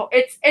 No,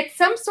 it's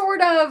some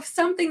sort of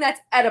something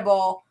that's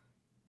edible.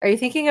 Are you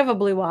thinking of a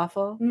blue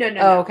waffle? No.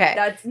 Oh, okay.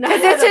 That's not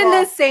because it's in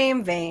the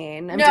same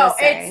vein.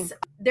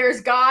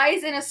 There's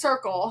guys in a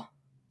circle.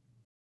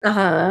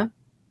 Uh-huh.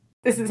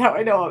 This is how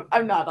I know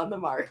I'm not on the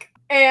mark.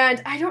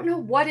 And I don't know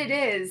what it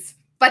is,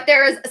 but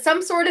there is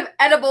some sort of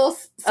edible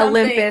something. A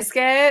Limp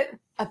Biscuit?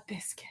 A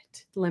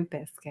biscuit. Limp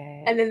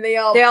Biscuit. And then they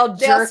all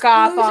jerk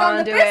off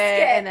onto it.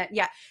 And then,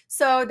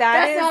 so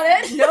that's not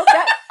it? Nope.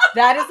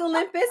 That is a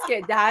Limp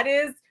Biscuit. That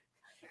is.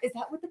 Is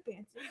that what the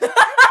band says?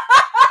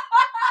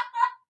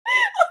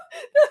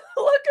 The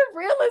look of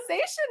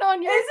realization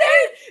on your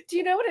face. Do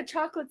you know what a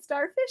chocolate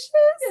starfish is?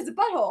 It's a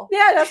butthole.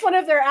 Yeah, that's one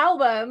of their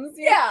albums.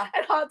 Yeah.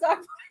 And Hot Dog.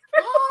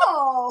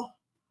 Oh.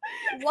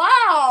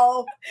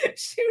 Wow.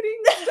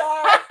 Shooting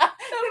star.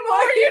 The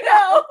more you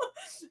know.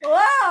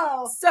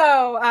 Wow.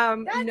 So,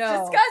 that's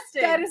no.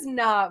 disgusting. That is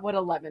not what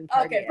a lemon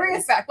party is. Okay, bring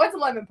us back. What's a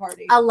lemon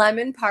party? A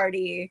lemon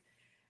party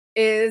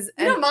is...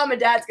 Mom and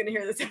Dad's going to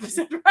hear this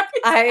episode, right?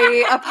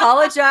 I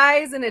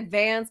apologize in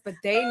advance, but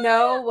they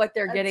know what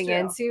they're getting true.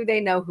 into.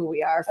 They know who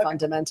we are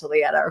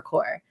fundamentally at our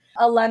core.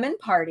 A lemon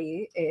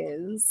party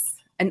is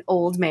an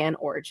old man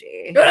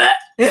orgy.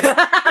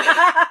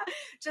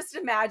 Just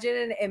imagine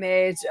an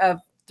image of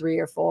 3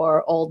 or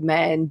 4 old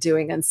men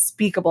doing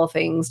unspeakable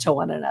things to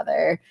one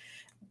another.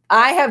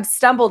 I have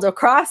stumbled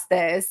across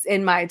this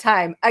in my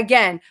time.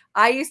 Again,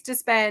 I used to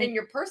spend... In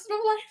your personal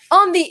life?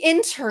 On the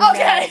internet.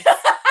 Okay.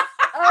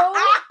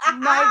 Oh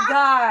my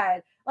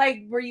God.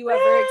 Like, were you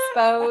ever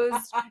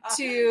exposed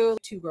to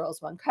Two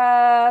Girls, One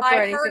Cup?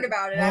 I heard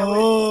about it. I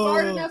was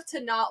smart enough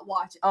to not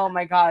watch it. Oh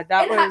my God.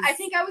 I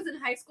think I was in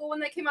high school when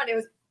that came out. It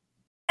was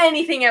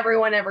anything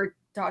everyone ever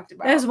talked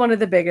about. It was one of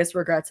the biggest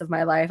regrets of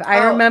my life.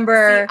 I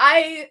remember.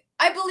 See,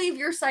 I believe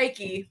your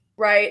psyche,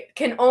 right,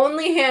 can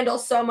only handle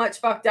so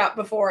much fucked up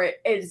before it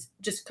is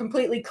just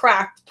completely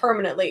cracked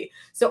permanently.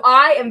 So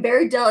I am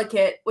very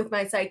delicate with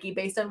my psyche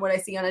based on what I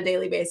see on a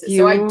daily basis.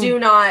 So I do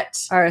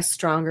not. Are a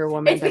stronger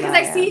woman. It's because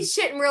I see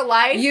shit in real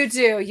life. You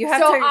do. You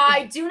have so to.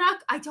 I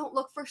don't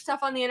look for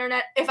stuff on the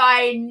internet. If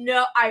I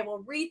know, I will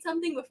read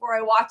something before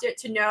I watch it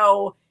to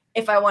know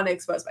if I want to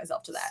expose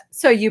myself to that.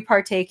 So you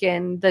partake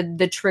in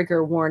the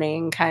trigger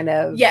warning kind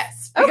of.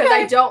 Yes, because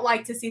I don't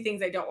like to see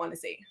things I don't want to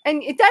see.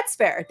 And that's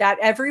fair. That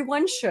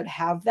everyone should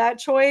have that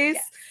choice.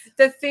 Yes.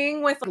 The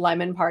thing with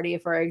Lemon Party,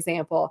 for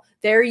example,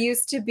 there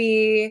used to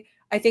be,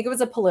 I think it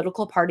was a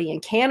political party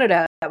in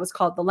Canada that was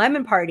called the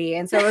Lemon Party.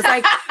 And so it was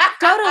like,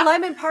 go to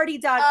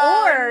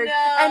lemonparty.org.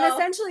 no. And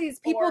essentially these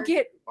people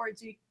get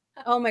orgy.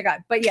 Oh my God.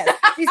 But yes,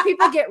 these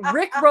people get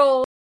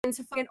rickrolled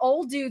into fucking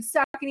old dudes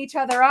sucking each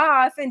other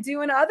off and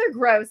doing other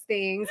gross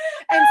things.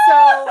 And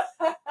so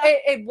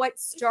what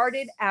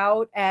started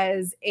out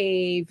as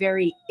a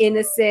very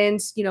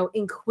innocent,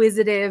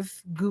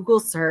 inquisitive Google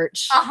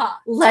search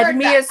led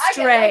me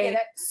astray I get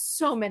it.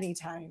 so many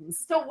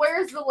times. So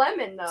where's the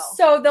lemon though?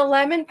 So the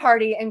Lemon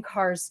Party and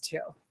Cars 2.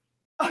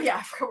 Oh yeah,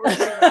 I forgot what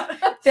we're talking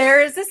about. There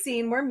is a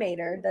scene where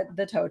Mater,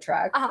 the tow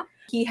truck,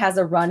 he has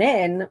a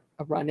run-in.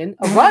 I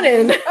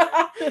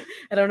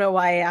don't know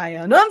why I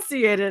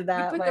enunciated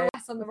that. You put the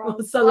rest on the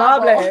wrong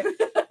syllable.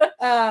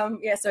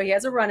 So he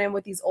has a run-in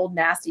with these old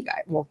nasty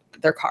guys. Well,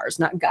 they're cars,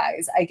 not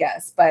guys, I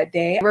guess. But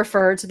they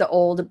refer to the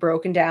old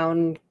broken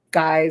down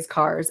guys'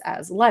 cars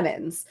as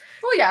lemons.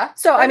 Well, yeah.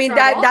 So I mean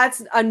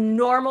that's a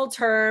normal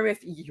term. If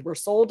you were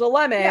sold a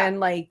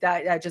lemon, like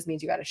that just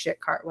means you got a shit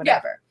cart,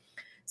 whatever. Yeah.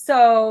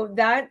 So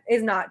that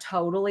is not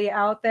totally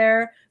out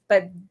there,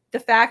 but the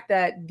fact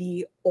that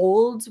the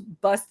old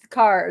bust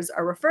cars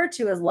are referred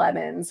to as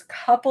lemons,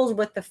 coupled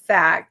with the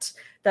fact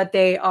that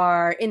they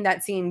are in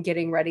that scene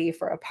getting ready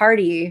for a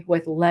party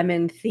with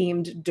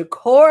lemon-themed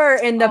decor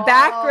in the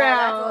background.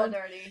 That's a little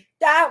dirty.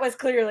 That was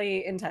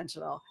clearly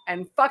intentional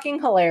and fucking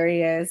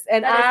hilarious.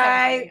 And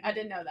I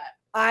didn't know that.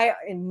 I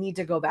need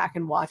to go back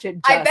and watch it.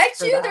 I bet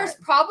you there's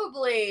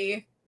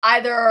probably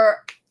either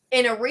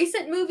in a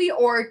recent movie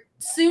or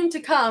soon to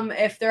come,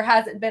 if there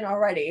hasn't been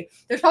already,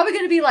 there's probably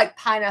going to be like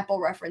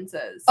pineapple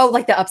references. Oh,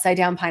 like the upside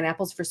down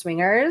pineapples for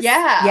swingers?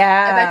 Yeah.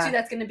 I bet you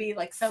that's going to be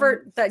like some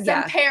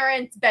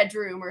parent's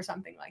bedroom or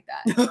something like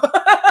that.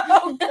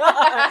 Oh,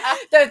 God.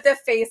 the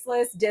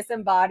faceless,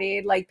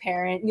 disembodied like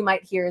parent. You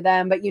might hear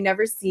them, but you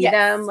never see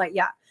them. Like,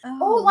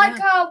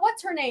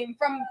 what's her name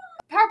from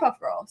Powerpuff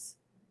Girls?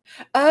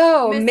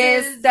 Oh,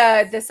 Miss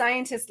the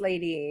scientist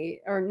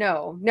lady, or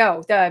no,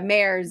 the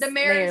mayor's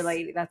mayor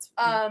lady. That's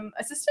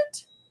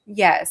assistant.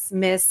 Yes,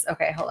 Miss.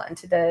 Okay, hold on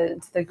to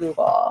the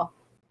Google.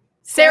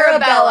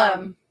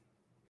 Cerebellum.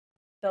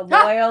 The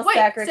loyal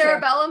secretary.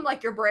 Cerebellum,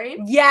 like your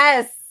brain.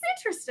 Yes.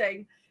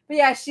 Interesting. But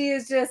yeah, she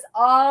is just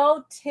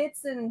all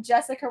tits and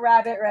Jessica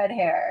Rabbit red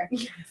hair.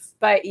 Yes.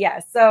 But yeah,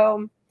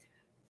 so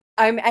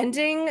I'm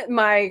ending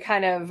my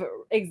kind of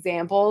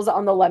examples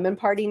on the Lemon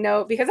Party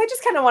note because I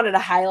just kind of wanted to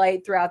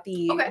highlight throughout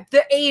the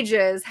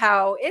ages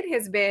how it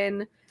has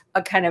been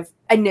a kind of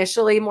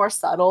initially more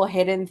subtle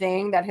hidden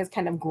thing that has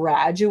kind of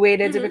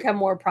graduated to become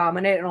more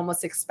prominent and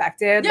almost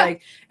expected. Yeah.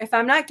 Like if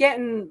I'm not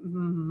getting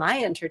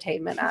my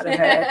entertainment out of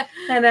it,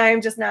 then I'm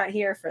just not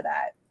here for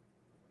that.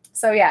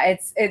 So yeah,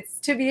 it's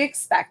to be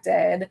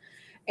expected.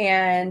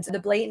 And the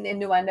blatant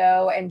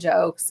innuendo and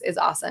jokes is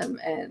awesome.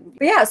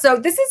 But yeah, so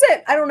this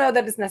isn't, I don't know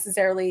that it's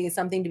necessarily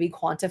something to be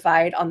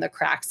quantified on the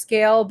crack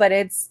scale, but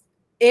it's,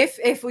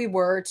 if we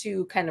were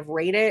to kind of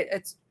rate it,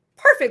 it's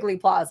perfectly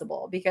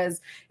plausible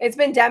because it's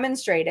been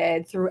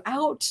demonstrated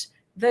throughout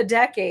the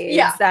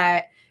decades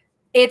that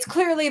it's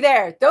clearly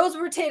there. Those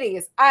were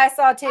titties. I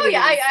saw titties. Oh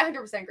yeah, I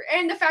 100% agree.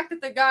 And the fact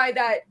that the guy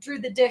that drew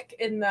the dick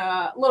in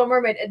the Little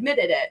Mermaid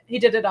admitted it. He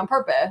did it on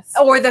purpose.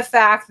 Or the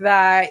fact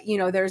that,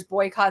 there's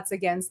boycotts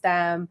against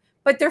them,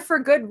 but they're for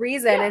good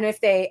reason. Yeah. And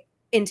if they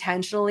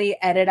intentionally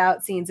edit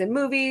out scenes in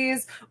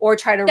movies or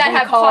try to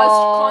have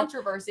caused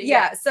controversy.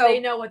 Yeah, so they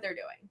know what they're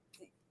doing.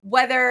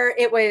 Whether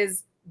it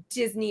was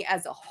Disney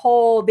as a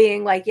whole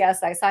being like,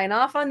 yes, I sign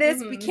off on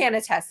this. We can't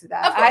attest to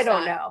that. I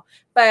don't know.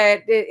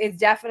 But it's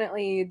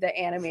definitely the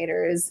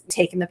animators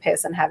taking the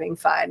piss and having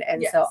fun.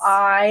 And so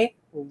I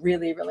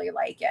really, really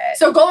like it.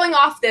 So going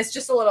off this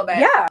just a little bit.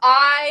 Yeah.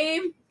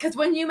 Because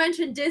when you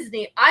mentioned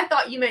Disney, I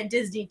thought you meant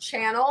Disney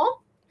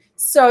Channel.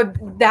 So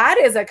that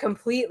is a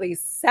completely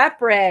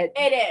separate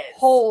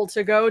hole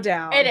to go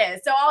down. It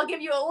is. So I'll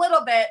give you a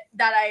little bit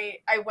that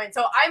I went.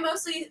 So I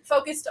mostly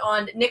focused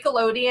on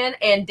Nickelodeon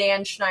and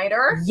Dan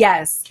Schneider.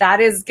 Yes, that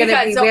is going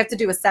to be, we have to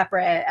do a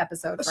separate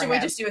episode. Should we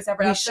just do a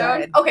separate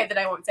episode? Should. Okay, then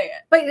I won't say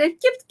it. But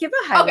give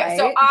a highlight. Okay,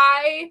 so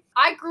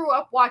I grew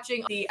up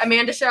watching the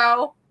Amanda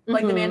Show,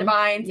 like the Amanda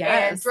Bynes,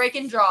 and Drake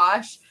and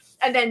Josh.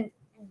 And then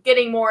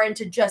getting more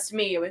into just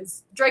me. It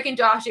was Drake and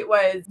Josh. It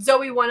was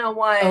Zoe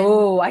 101.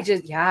 Oh,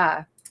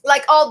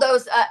 like all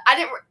those.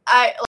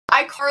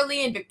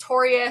 iCarly and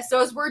Victorious.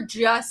 Those were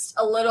just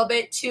a little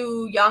bit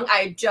too young.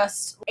 I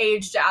just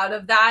aged out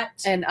of that.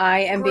 And I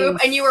am group,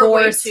 being and you were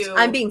forced. Way too.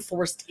 I'm being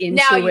forced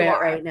into it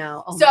right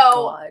now. Oh so,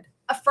 my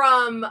God.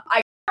 From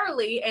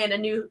iCarly and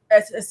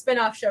a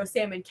spin-off show,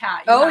 Sam and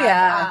Cat.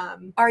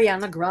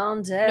 Ariana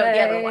Grande. No, the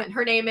other one.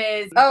 Her name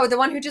is... Oh, the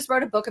one who just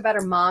wrote a book about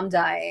her mom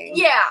dying.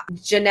 Yeah.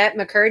 Jeanette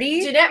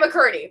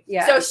McCurdy.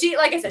 Yeah. So she,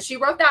 like I said, she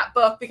wrote that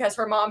book because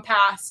her mom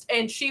passed,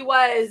 and she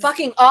was...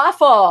 fucking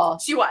awful.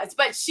 She was.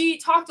 But she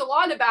talked a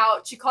lot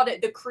about... She called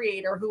it the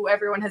creator, who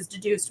everyone has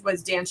deduced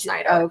was Dan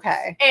Schneider.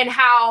 Okay. And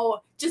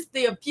how... just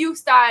the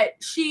abuse that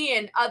she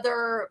and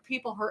other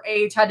people her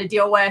age had to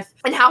deal with,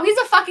 and how he's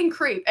a fucking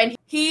creep. And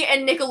he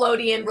and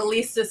Nickelodeon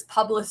released this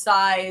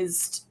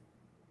publicized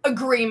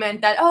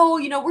agreement that,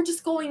 we're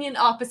just going in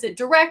opposite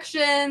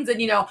directions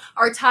and,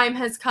 our time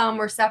has come,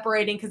 we're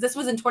separating, because this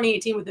was in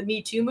 2018 with the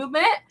Me Too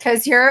movement.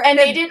 Because you're and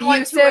they didn't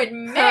want to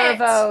admit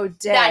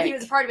that he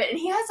was a part of it. And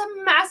he has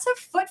a massive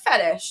foot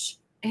fetish.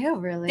 Ew,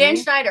 really? Dan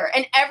Schneider.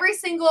 And every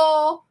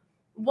single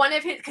one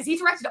of his, because he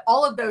directed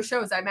all of those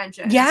shows I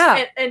mentioned.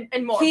 Yeah.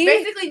 And more.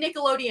 Basically,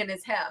 Nickelodeon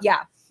is him.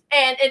 Yeah.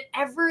 And in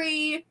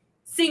every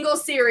single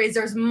series,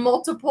 there's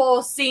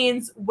multiple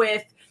scenes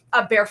with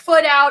a bare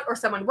foot out or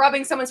someone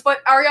rubbing someone's foot.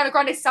 Ariana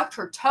Grande sucked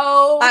her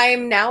toe.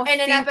 I'm now in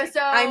an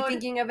episode. I'm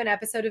thinking of an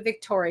episode of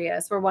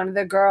Victorious where one of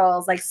the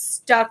girls like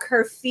stuck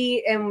her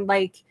feet in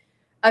like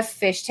a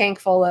fish tank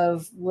full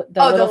of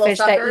the little fish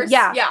suckers?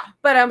 Yeah.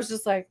 But I was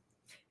just like,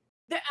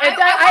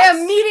 I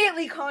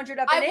immediately conjured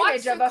up an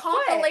image of a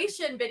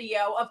compilation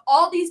video of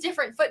all these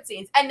different foot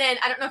scenes. And then,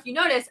 I don't know if you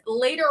noticed,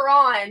 later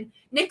on,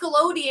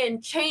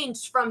 Nickelodeon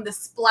changed from the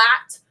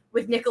splat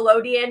with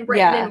Nickelodeon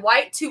written in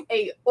white to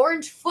a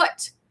orange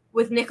foot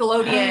with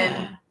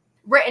Nickelodeon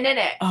written in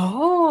it.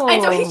 Oh.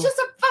 And so he's just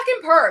a fucking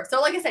perv. So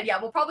like I said,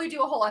 we'll probably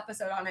do a whole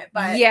episode on it.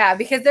 But yeah,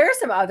 because there are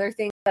some other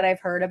things that I've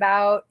heard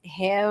about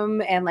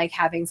him and like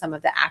having some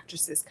of the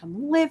actresses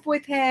come live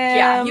with him.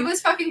 Yeah, he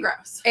was fucking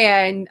gross.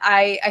 And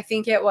I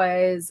think it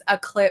was a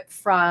clip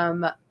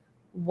from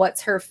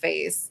what's her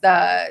face,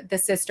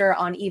 the sister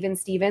on Even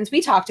Stevens.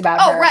 We talked about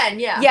her. Oh, Ren,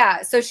 yeah.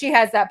 Yeah, so she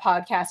has that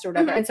podcast or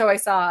whatever. And so I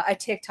saw a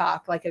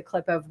TikTok, like a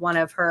clip of one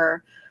of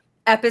her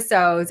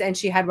episodes, and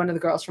she had one of the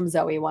girls from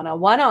Zoe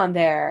 101 on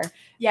there.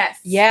 Yes.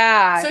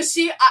 Yeah. So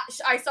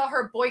I saw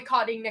her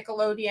boycotting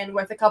Nickelodeon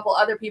with a couple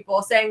other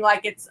people, saying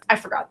like I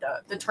forgot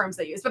the terms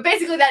they use, but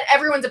basically that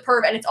everyone's a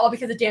perv and it's all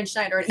because of Dan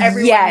Schneider, and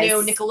everyone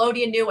knew,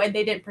 Nickelodeon knew, and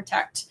they didn't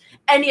protect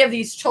any of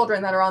these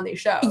children that are on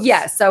these shows.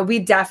 Yes. So we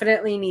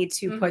definitely need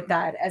to put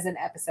that as an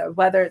episode.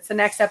 Whether it's the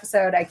next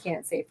episode, I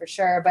can't say for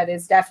sure, but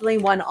it's definitely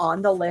one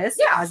on the list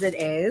as it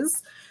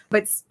is.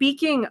 But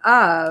speaking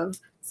of,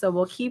 so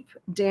we'll keep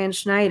Dan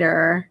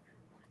Schneider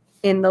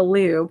in the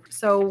loop.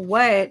 So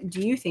what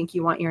do you think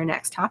you want your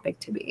next topic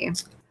to be?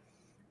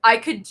 I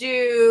could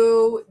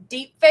do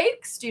deep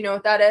fakes. Do you know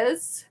what that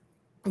is?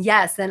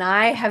 Yes, and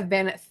I have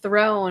been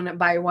thrown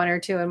by one or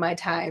two in my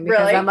time because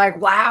Really? I'm like,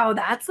 wow,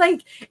 that's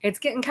like, it's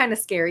getting kind of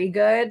scary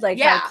good,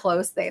 like how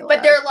close they look.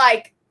 But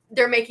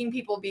they're making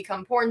people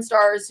become porn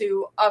stars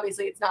who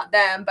obviously it's not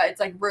them, but it's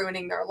like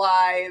ruining their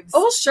lives.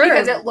 Oh, sure.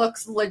 Because it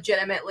looks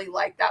legitimately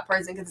like that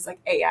person because it's like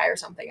AI or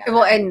something.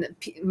 Well, and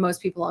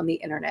most people on the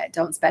internet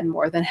don't spend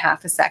more than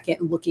half a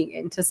second looking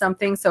into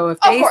something. So if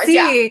they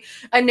see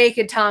a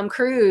naked Tom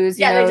Cruise,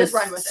 they just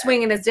run with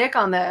swinging his dick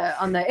on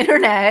the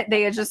internet,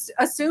 they just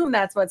assume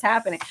that's what's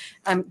happening.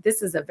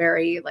 This is a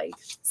very like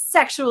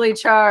sexually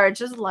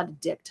charged. There's a lot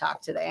of dick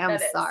talk today. I'm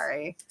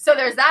sorry. So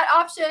there's that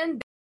option.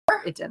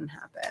 It didn't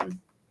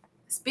happen.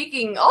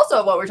 Speaking also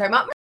of what we're talking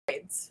about,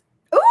 mermaids.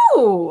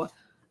 Ooh,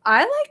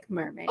 I like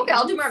mermaids. Okay,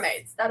 I'll do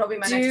mermaids. That'll be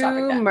my next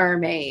topic then.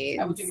 Mermaids.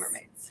 I will do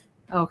mermaids.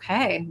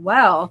 Okay,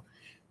 well,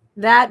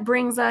 that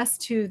brings us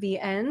to the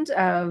end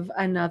of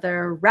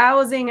another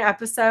rousing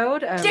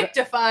episode of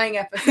dick-defying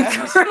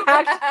episode.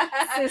 Cracked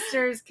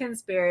Sisters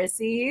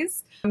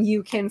Conspiracies.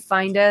 You can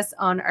find us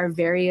on our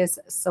various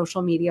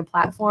social media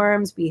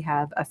platforms. We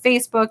have a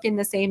Facebook in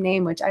the same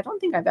name, which I don't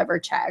think I've ever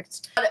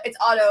checked. It's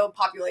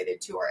auto-populated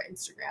to our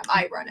Instagram.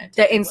 I run it.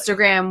 The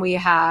Instagram we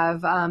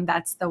have,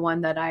 that's the one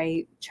that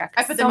I check.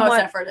 I put the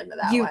most effort into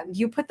that one.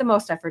 You put the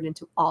most effort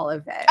into all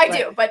of it. I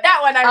do, but that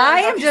one I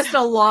am just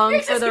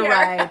along for the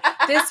ride.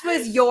 This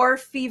was your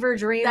fever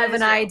dream of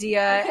an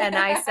idea, and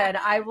I said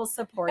I will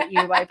support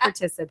you by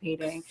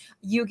participating.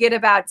 You get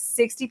about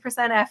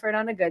 60% effort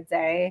on a good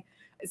day.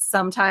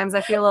 Sometimes I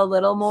feel a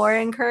little more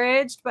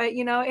encouraged, but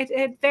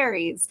it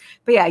varies.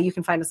 But yeah, you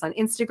can find us on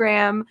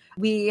Instagram.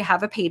 We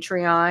have a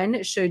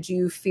Patreon. Should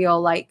you feel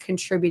like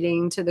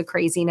contributing to the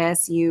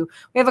craziness, we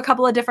have a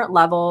couple of different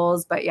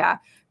levels, but yeah,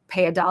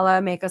 pay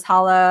 $1, make us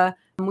holla.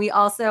 We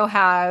also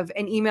have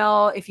an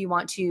email if you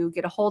want to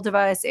get a hold of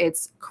us.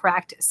 It's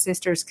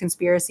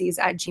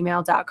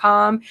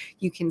crackedsistersconspiracies@gmail.com.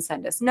 You can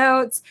send us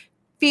notes,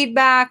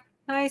 feedback,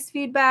 nice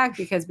feedback,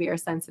 because we are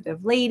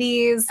sensitive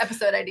ladies.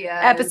 Episode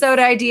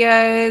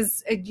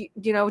ideas,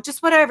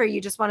 just whatever.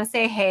 You just want to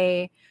say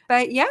hey.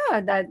 But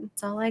yeah,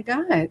 that's all I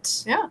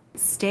got. Yeah.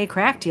 Stay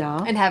cracked,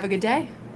 y'all. And have a good day.